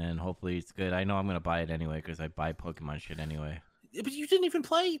it, and hopefully it's good. I know I'm going to buy it anyway, because I buy Pokemon shit anyway. But you didn't even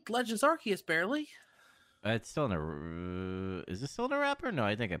play Legends Arceus, barely. It's still in a... Is it still in a wrapper? No,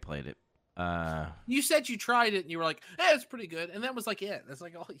 I think I played it. You said you tried it, and you were like, "Hey, it's pretty good," and that was like it. That's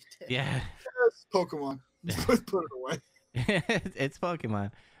like all you did. Yeah. It's Pokemon. Put it away. It's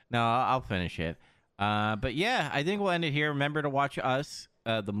Pokemon. No, I'll finish it. But yeah, I think we'll end it here. Remember to watch Us,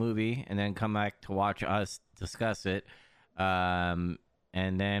 the movie, and then come back to watch us discuss it. And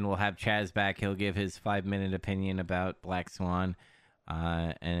then we'll have Chaz back. He'll give his 5-minute opinion about Black Swan.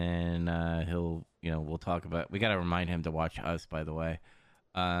 And then he'll we'll talk about. We got to remind him to watch us, by the way.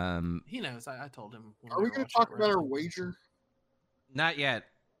 He knows. I told him. Are we going to talk about our wager? Not yet.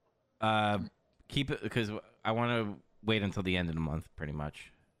 Keep it because I want to wait until the end of the month, pretty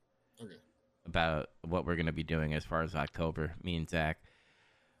much. Okay. About what we're going to be doing as far as October, me and Zach.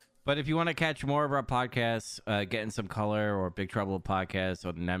 But if you want to catch more of our podcasts, Getting Some Color or Big Trouble Podcast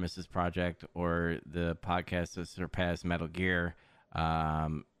or the Nemesis Project or the podcast that surpassed Metal Gear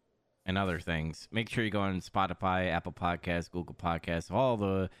and other things, make sure you go on Spotify, Apple Podcasts, Google Podcasts, all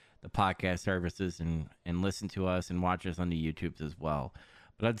the podcast services and listen to us and watch us on the YouTubes as well.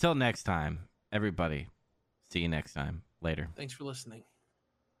 But until next time, everybody, see you next time. Later. Thanks for listening.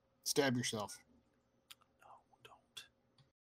 Stab yourself.